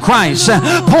things through Christ.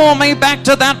 Pull me back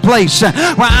to that place where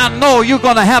I know you're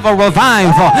going to have a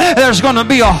revival. There's going to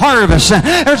be a harvest.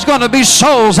 There's going to be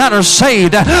souls that are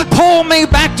saved. Pull me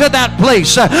back to that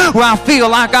place where I feel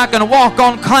like I can walk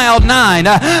on cloud 9.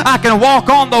 I can walk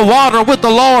on the water with the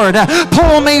Lord.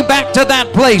 Pull me back to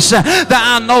that place that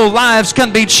I know lives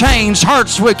can be changed,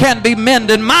 hearts can be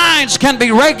mended, minds can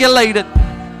be regulated.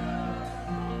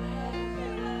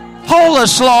 Pull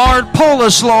us, Lord. Pull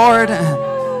us, Lord.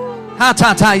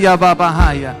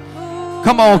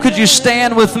 Come on, could you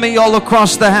stand with me all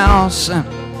across the house?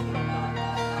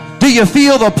 Do you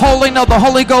feel the pulling of the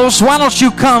Holy Ghost? Why don't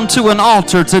you come to an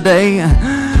altar today?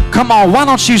 Come on, why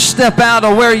don't you step out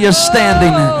of where you're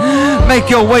standing? Make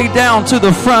your way down to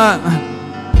the front.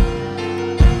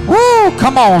 Woo,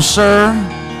 come on, sir.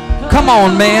 Come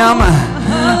on,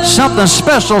 ma'am. Something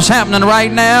special's happening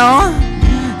right now.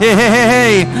 Hey, hey, hey,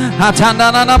 hey.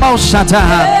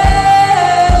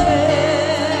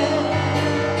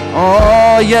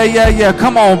 Oh, yeah.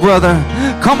 Come on, brother.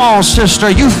 Come on, sister.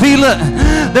 You feel it?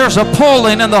 There's a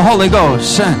pulling in the Holy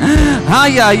Ghost.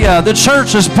 Yeah. The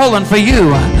church is pulling for you.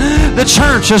 The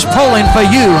church is pulling for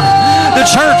you. The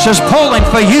church is pulling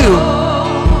for you.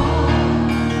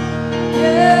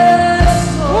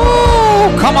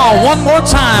 Ooh, come on, one more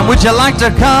time. Would you like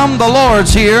to come? The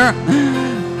Lord's here.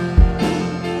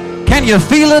 Can you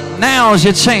feel it? Now's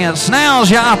your chance.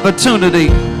 Now's your opportunity.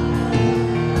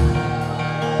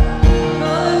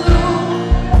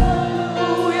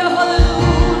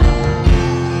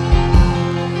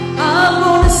 I'm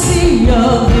gonna see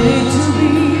your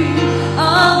victory.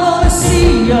 I'm gonna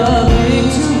see your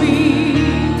victory.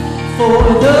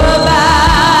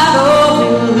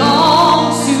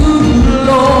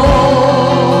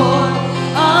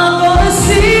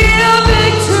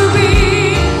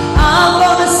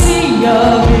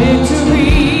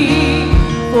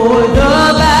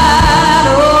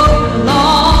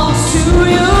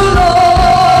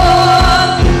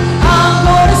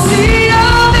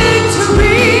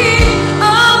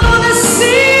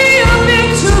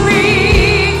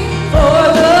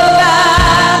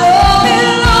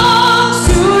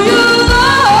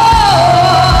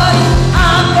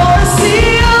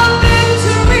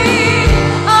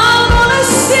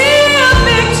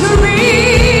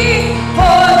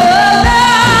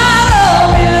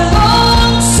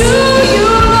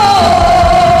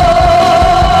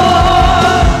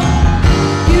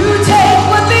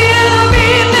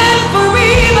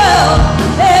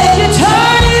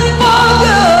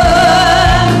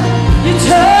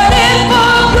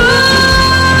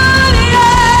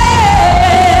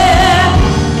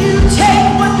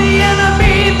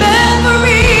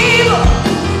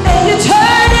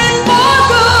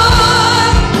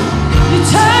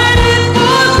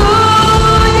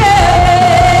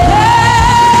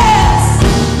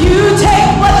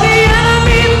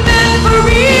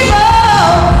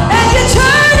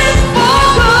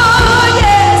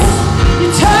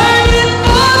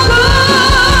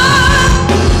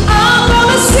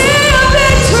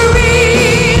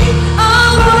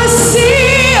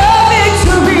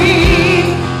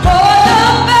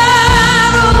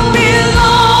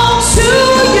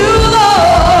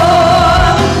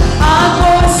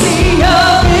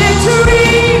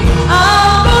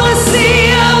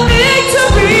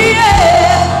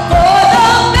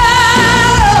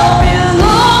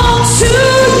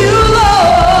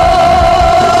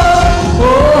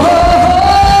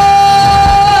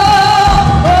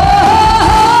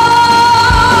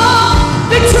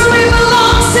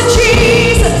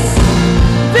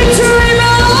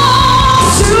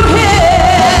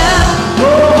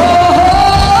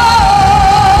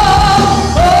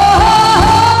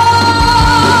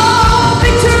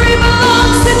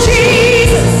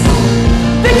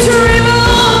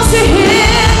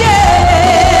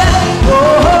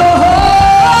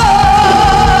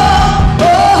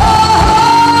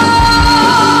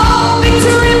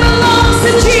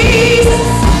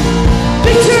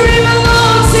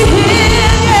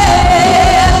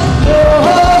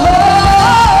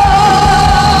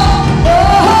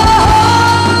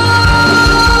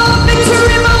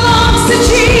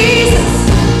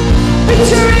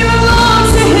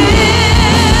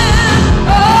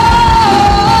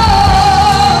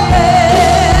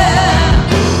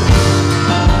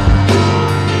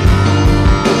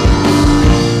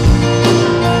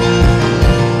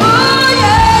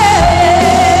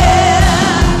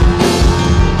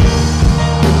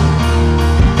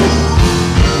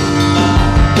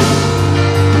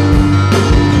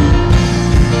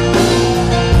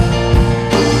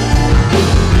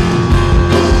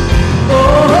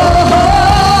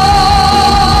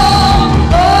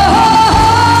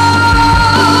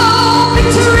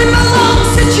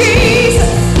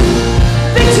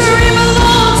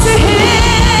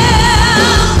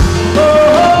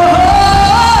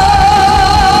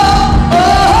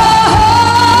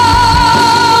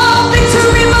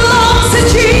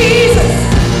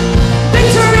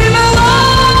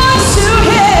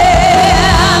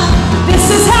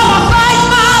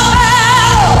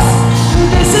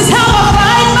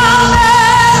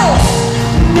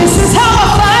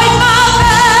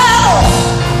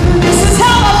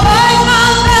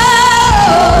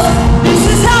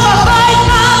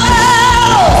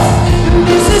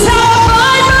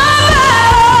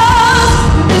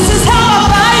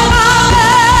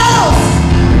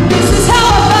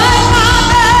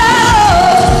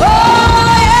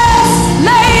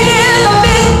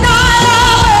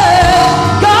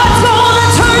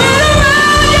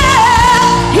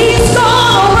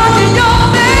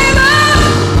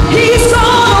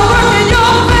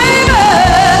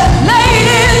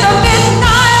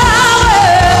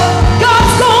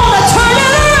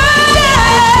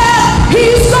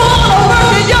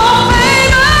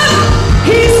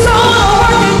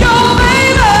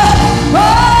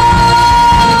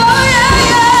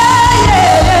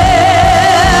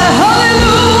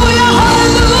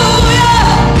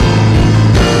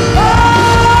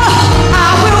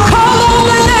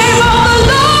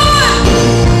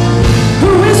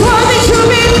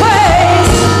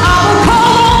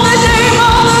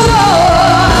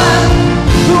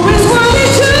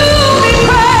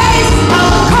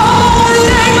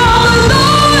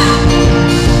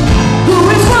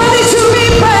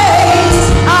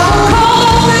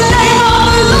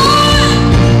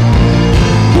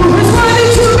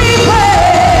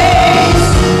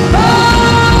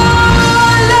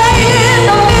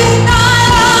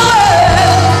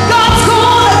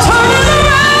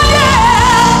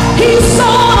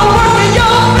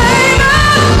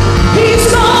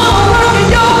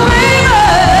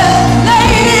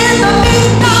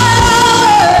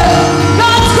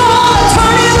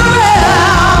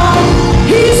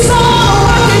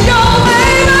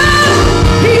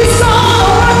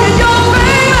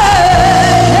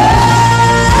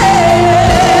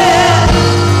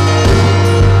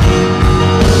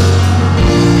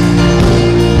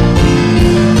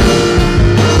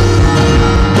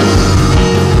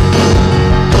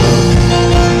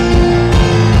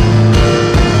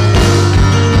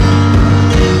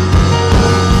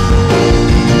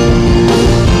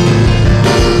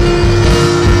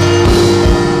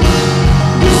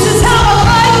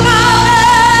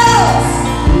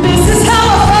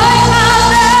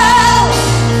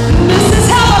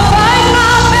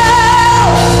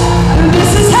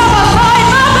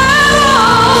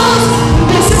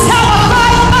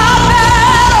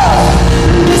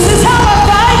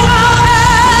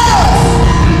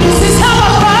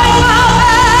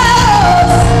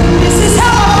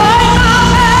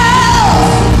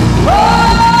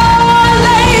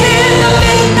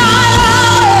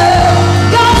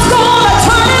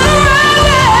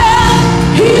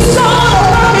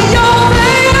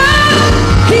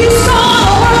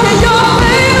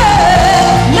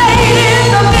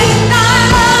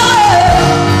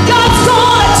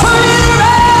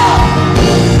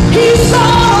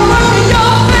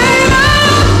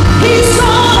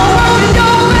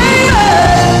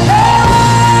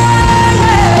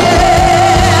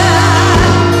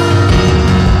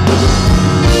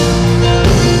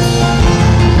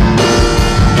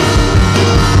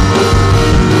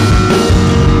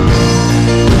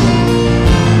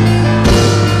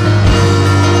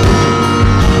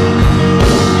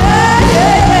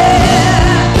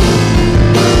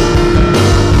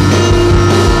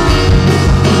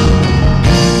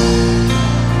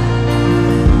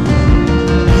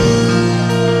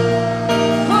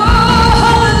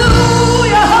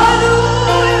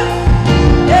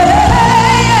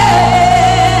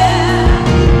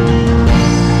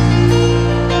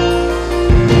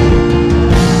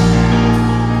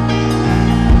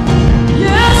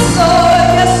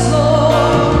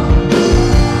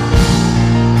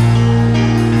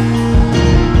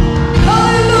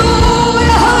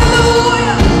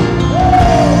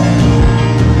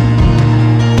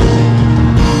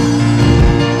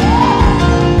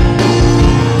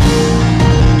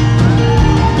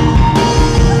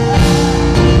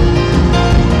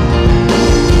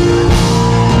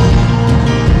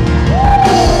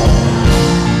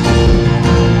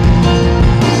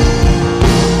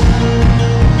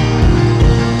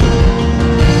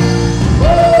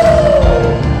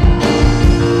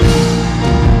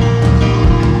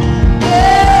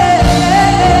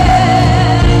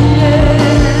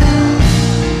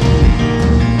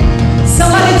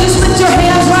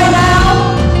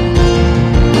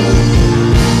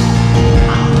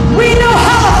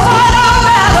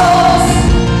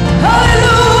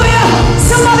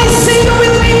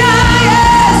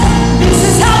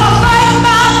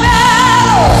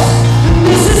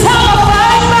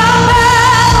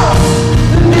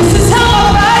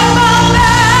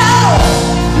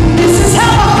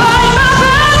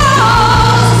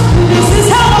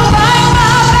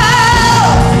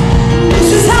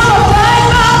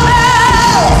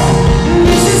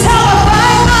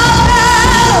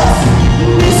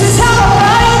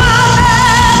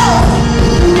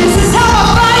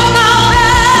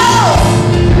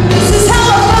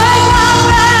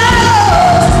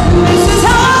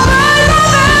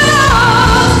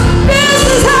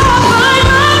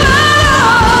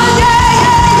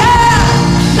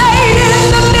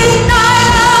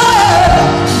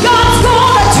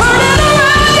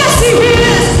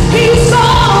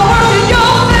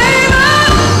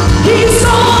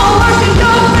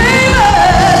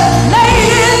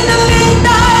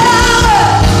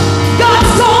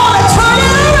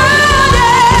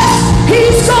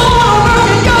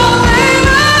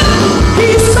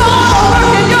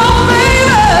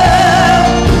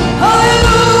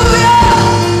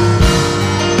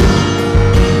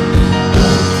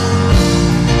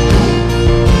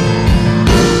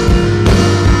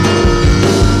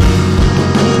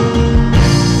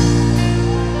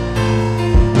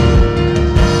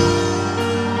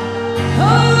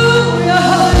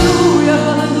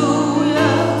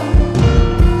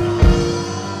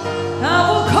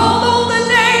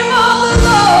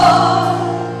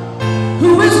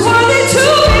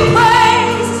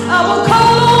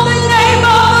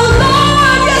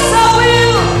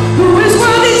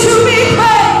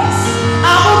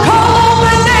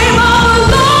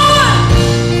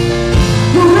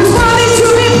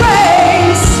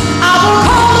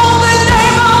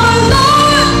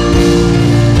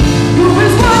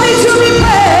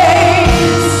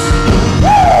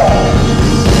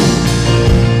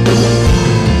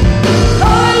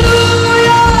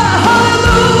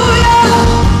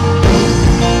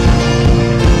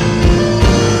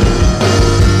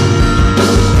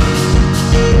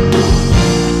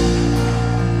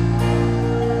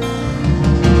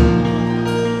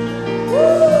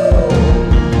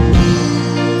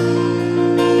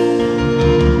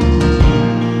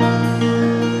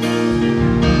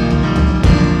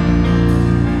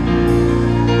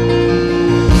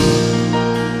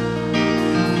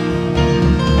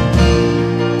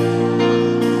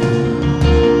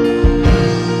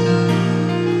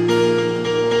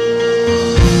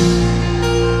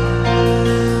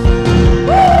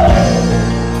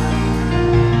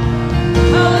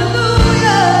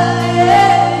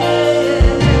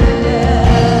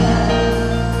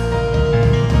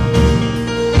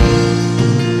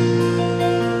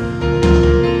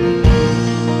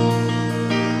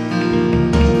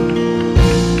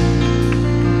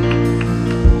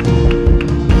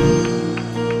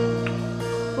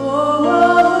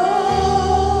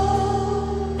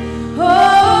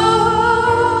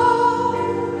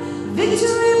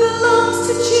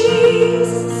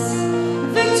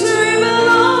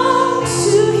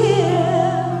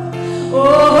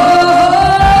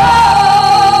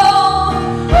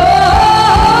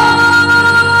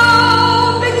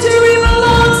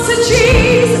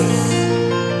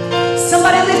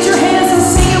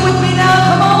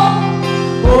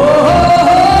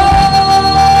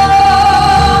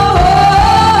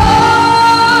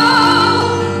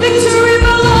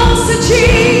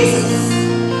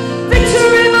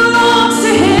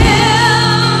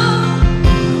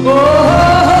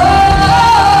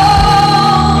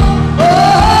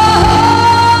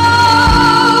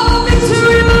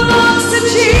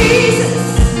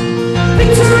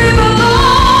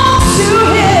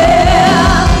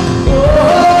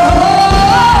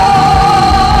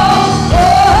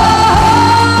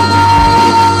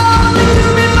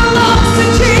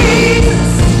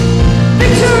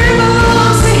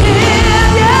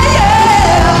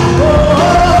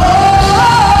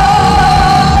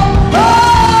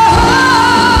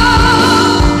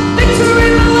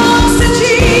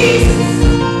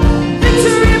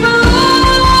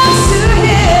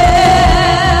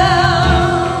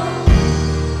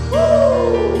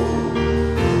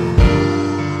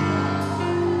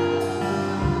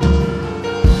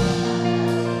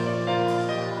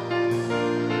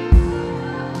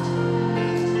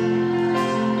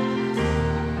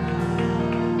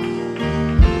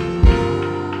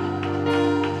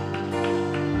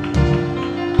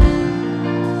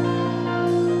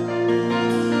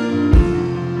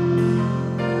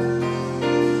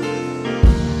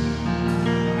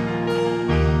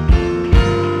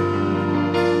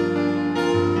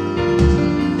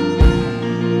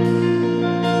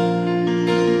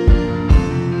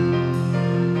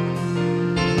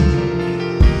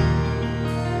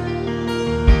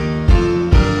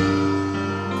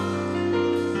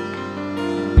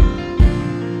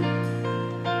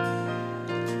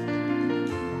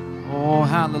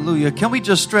 Hallelujah. Can we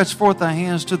just stretch forth our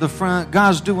hands to the front?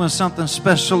 God's doing something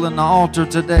special in the altar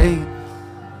today.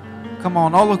 Come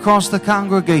on, all across the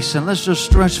congregation, let's just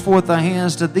stretch forth our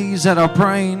hands to these that are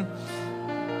praying.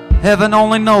 Heaven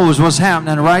only knows what's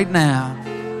happening right now.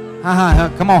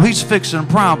 Come on, He's fixing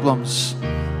problems.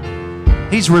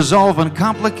 He's resolving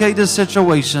complicated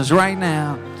situations right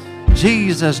now.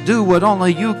 Jesus, do what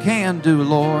only you can do,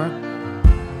 Lord.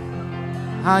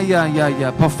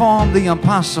 Perform the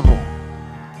impossible.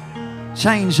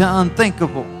 Change the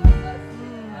unthinkable.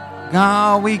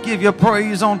 God, we give you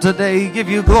praise on today. Give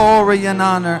you glory and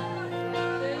honor.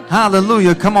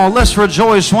 Hallelujah. Come on, let's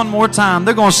rejoice one more time.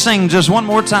 They're going to sing just one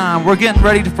more time. We're getting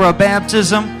ready for a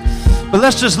baptism. But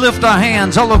let's just lift our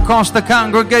hands all across the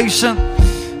congregation.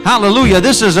 Hallelujah.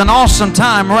 This is an awesome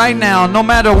time right now. No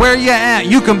matter where you're at,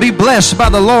 you can be blessed by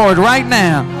the Lord right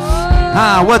now.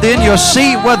 Whether in your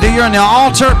seat, whether you're in the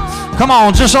altar, come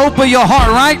on, just open your heart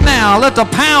right now. Let the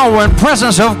power and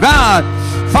presence of God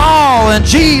fall in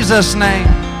Jesus' name.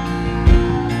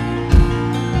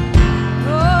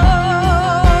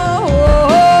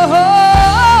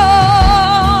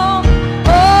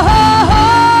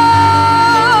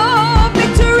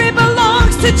 Victory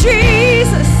belongs to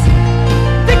Jesus.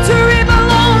 Victory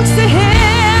belongs to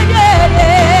Him. Yeah,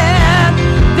 yeah.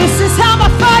 This is how I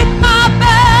fight my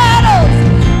battles.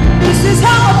 This is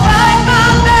how I fight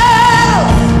my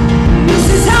battles. This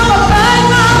is how I fight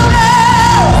my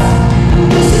battles.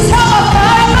 This is how I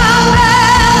fight my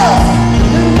battles.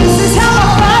 This is how I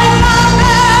fight my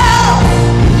battles.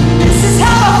 This is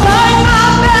how I fight my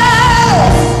battles.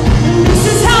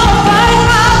 This is how I fight my battles. This is how I fight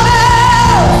my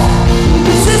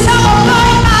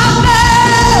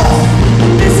battles.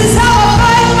 This is how I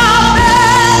fight my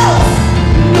battles.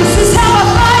 This is how I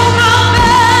fight my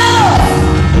battles.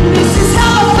 This is how I fight my battles. This is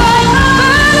how I fight my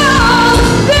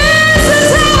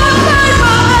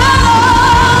battles.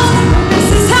 This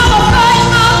is how I fight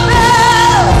my battles.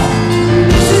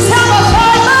 This is how I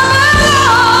fight my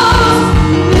battles.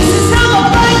 This is how I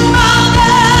fight my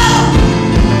battles.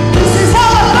 This is how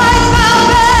I fight my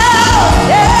battles.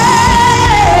 Yeah.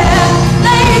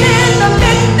 Late in the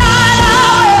midnight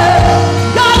hour,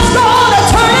 God's gonna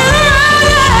turn it around.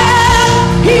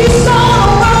 He's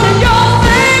gonna work in your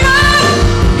favor.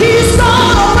 He's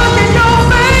gonna work in your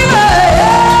favor.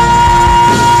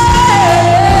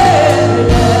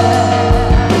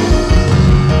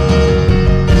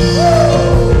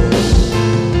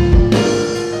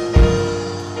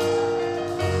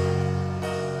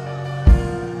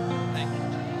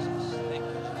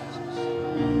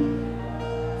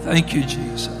 Thank you,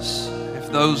 Jesus.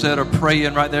 If those that are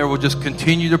praying right there will just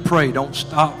continue to pray, don't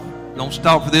stop. Don't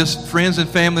stop for this. Friends and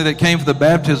family that came for the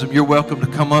baptism, you're welcome to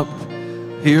come up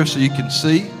here so you can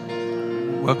see.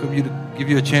 Welcome you to give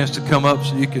you a chance to come up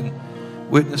so you can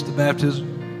witness the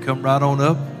baptism. Come right on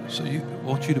up. So you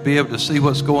want you to be able to see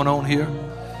what's going on here.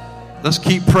 Let's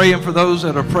keep praying for those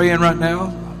that are praying right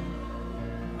now.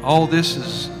 All this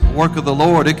is the work of the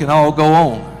Lord. It can all go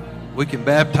on. We can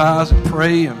baptize and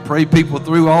pray people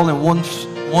through all in one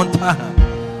time.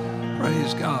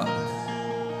 Praise God.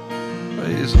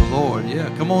 Praise the Lord. Yeah,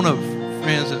 come on up,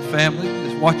 friends and family.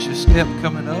 Just watch your step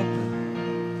coming up.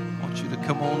 I want you to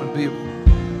come on and be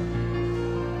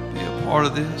a part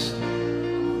of this.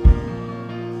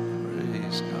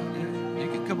 Praise God. Yeah, you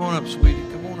can come on up, sweetie.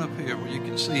 Come on up here where you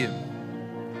can see Him.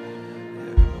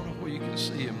 Yeah, come on up where you can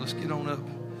see Him. Let's get on up.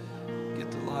 Get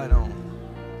the light on.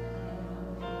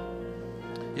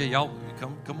 Yeah, y'all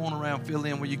come on around, fill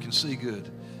in where you can see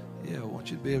good. Yeah, I want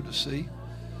you to be able to see.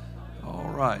 All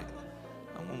right.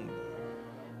 I'm going to...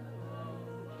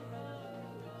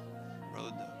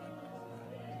 Brother Doug,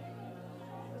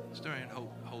 stay and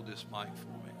hold this mic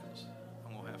for me because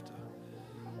I'm going to have to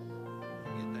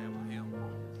get down with him.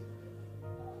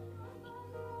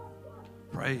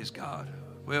 Praise God.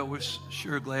 Well, we're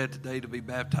sure glad today to be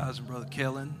baptizing Brother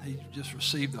Kellen. He just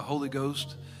received the Holy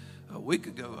Ghost a week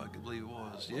ago, I believe it was.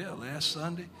 Yeah, last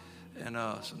Sunday. And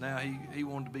so now he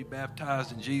wanted to be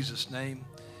baptized in Jesus' name.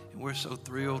 And we're so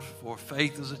thrilled for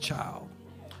faith as a child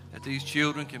that these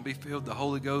children can be filled with the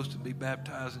Holy Ghost and be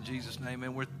baptized in Jesus' name.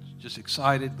 And we're just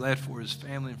excited, glad for his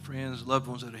family and friends, loved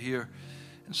ones that are here.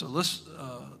 And so let's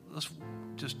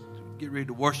just get ready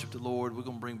to worship the Lord. We're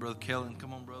going to bring Brother Kellen.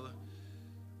 Come on, brother.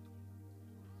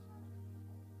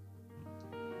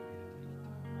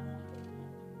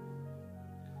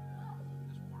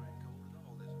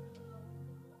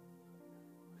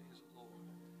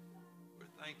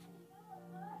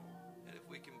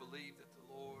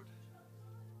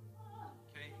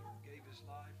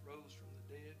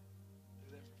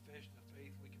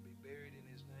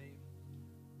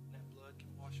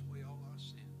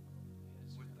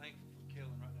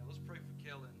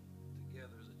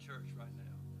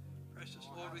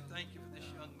 Jesus, Lord, we thank you for this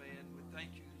young man. We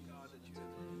thank you, God, that you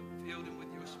have filled him with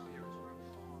your spirit.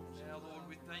 Now, Lord,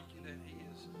 we thank you that he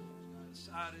has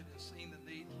decided and seen the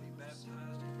need to be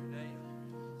baptized in your name.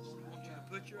 Lord, we want you to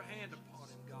put your hand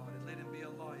upon him, God, and let him be a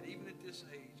light, even at this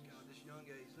age, God, this young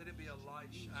age. Let it be a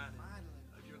light shining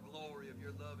of your glory, of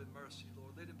your love and mercy,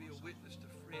 Lord. Let it be a witness to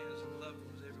friends and loved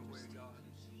ones everywhere, God.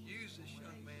 Use this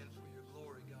young man for your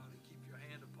glory, God, and keep your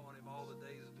hand upon him all the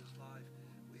days of his life.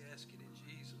 We ask it in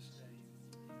Jesus' name.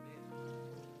 Amen.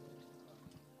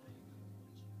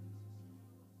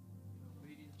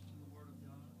 Obedience to the word of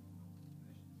God.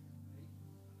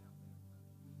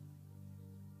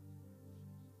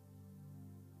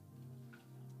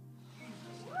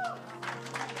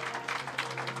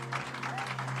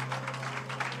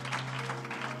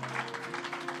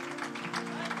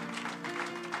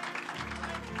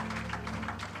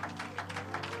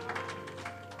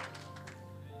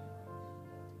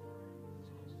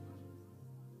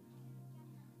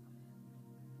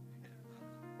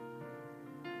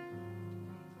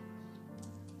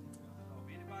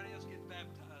 Anybody else getting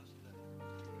baptized today?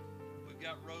 We've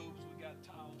got robes, we've got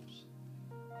towels.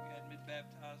 We hadn't been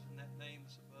baptized in that name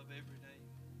that's above every name.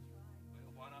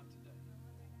 Well, why not today?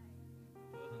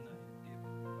 No other name given.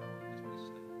 As we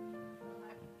say.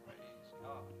 Praise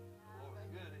God. Lord,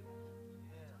 good.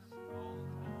 Yes. All the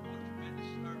time. What a tremendous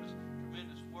service,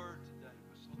 tremendous word today.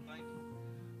 We're so thankful.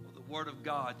 Well, the word of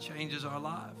God changes our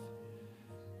life.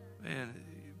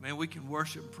 Man, we can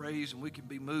worship and praise and we can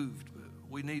be moved, but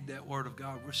we need that word of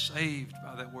God. We're saved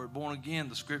by that word. Born again,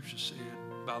 the scripture said,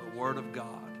 by the word of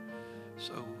God.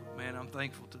 So, man, I'm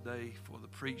thankful today for the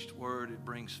preached word. It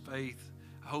brings faith.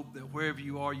 I hope that wherever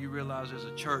you are, you realize there's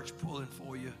a church pulling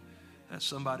for you, that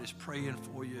somebody's praying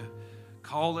for you,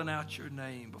 calling out your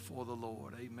name before the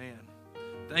Lord. Amen.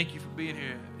 Thank you for being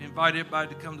here. Invite everybody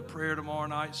to come to prayer tomorrow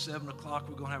night, 7 o'clock.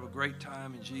 We're going to have a great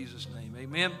time in Jesus' name.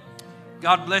 Amen.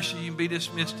 God bless you. You can be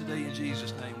dismissed today in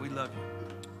Jesus' name. We love you.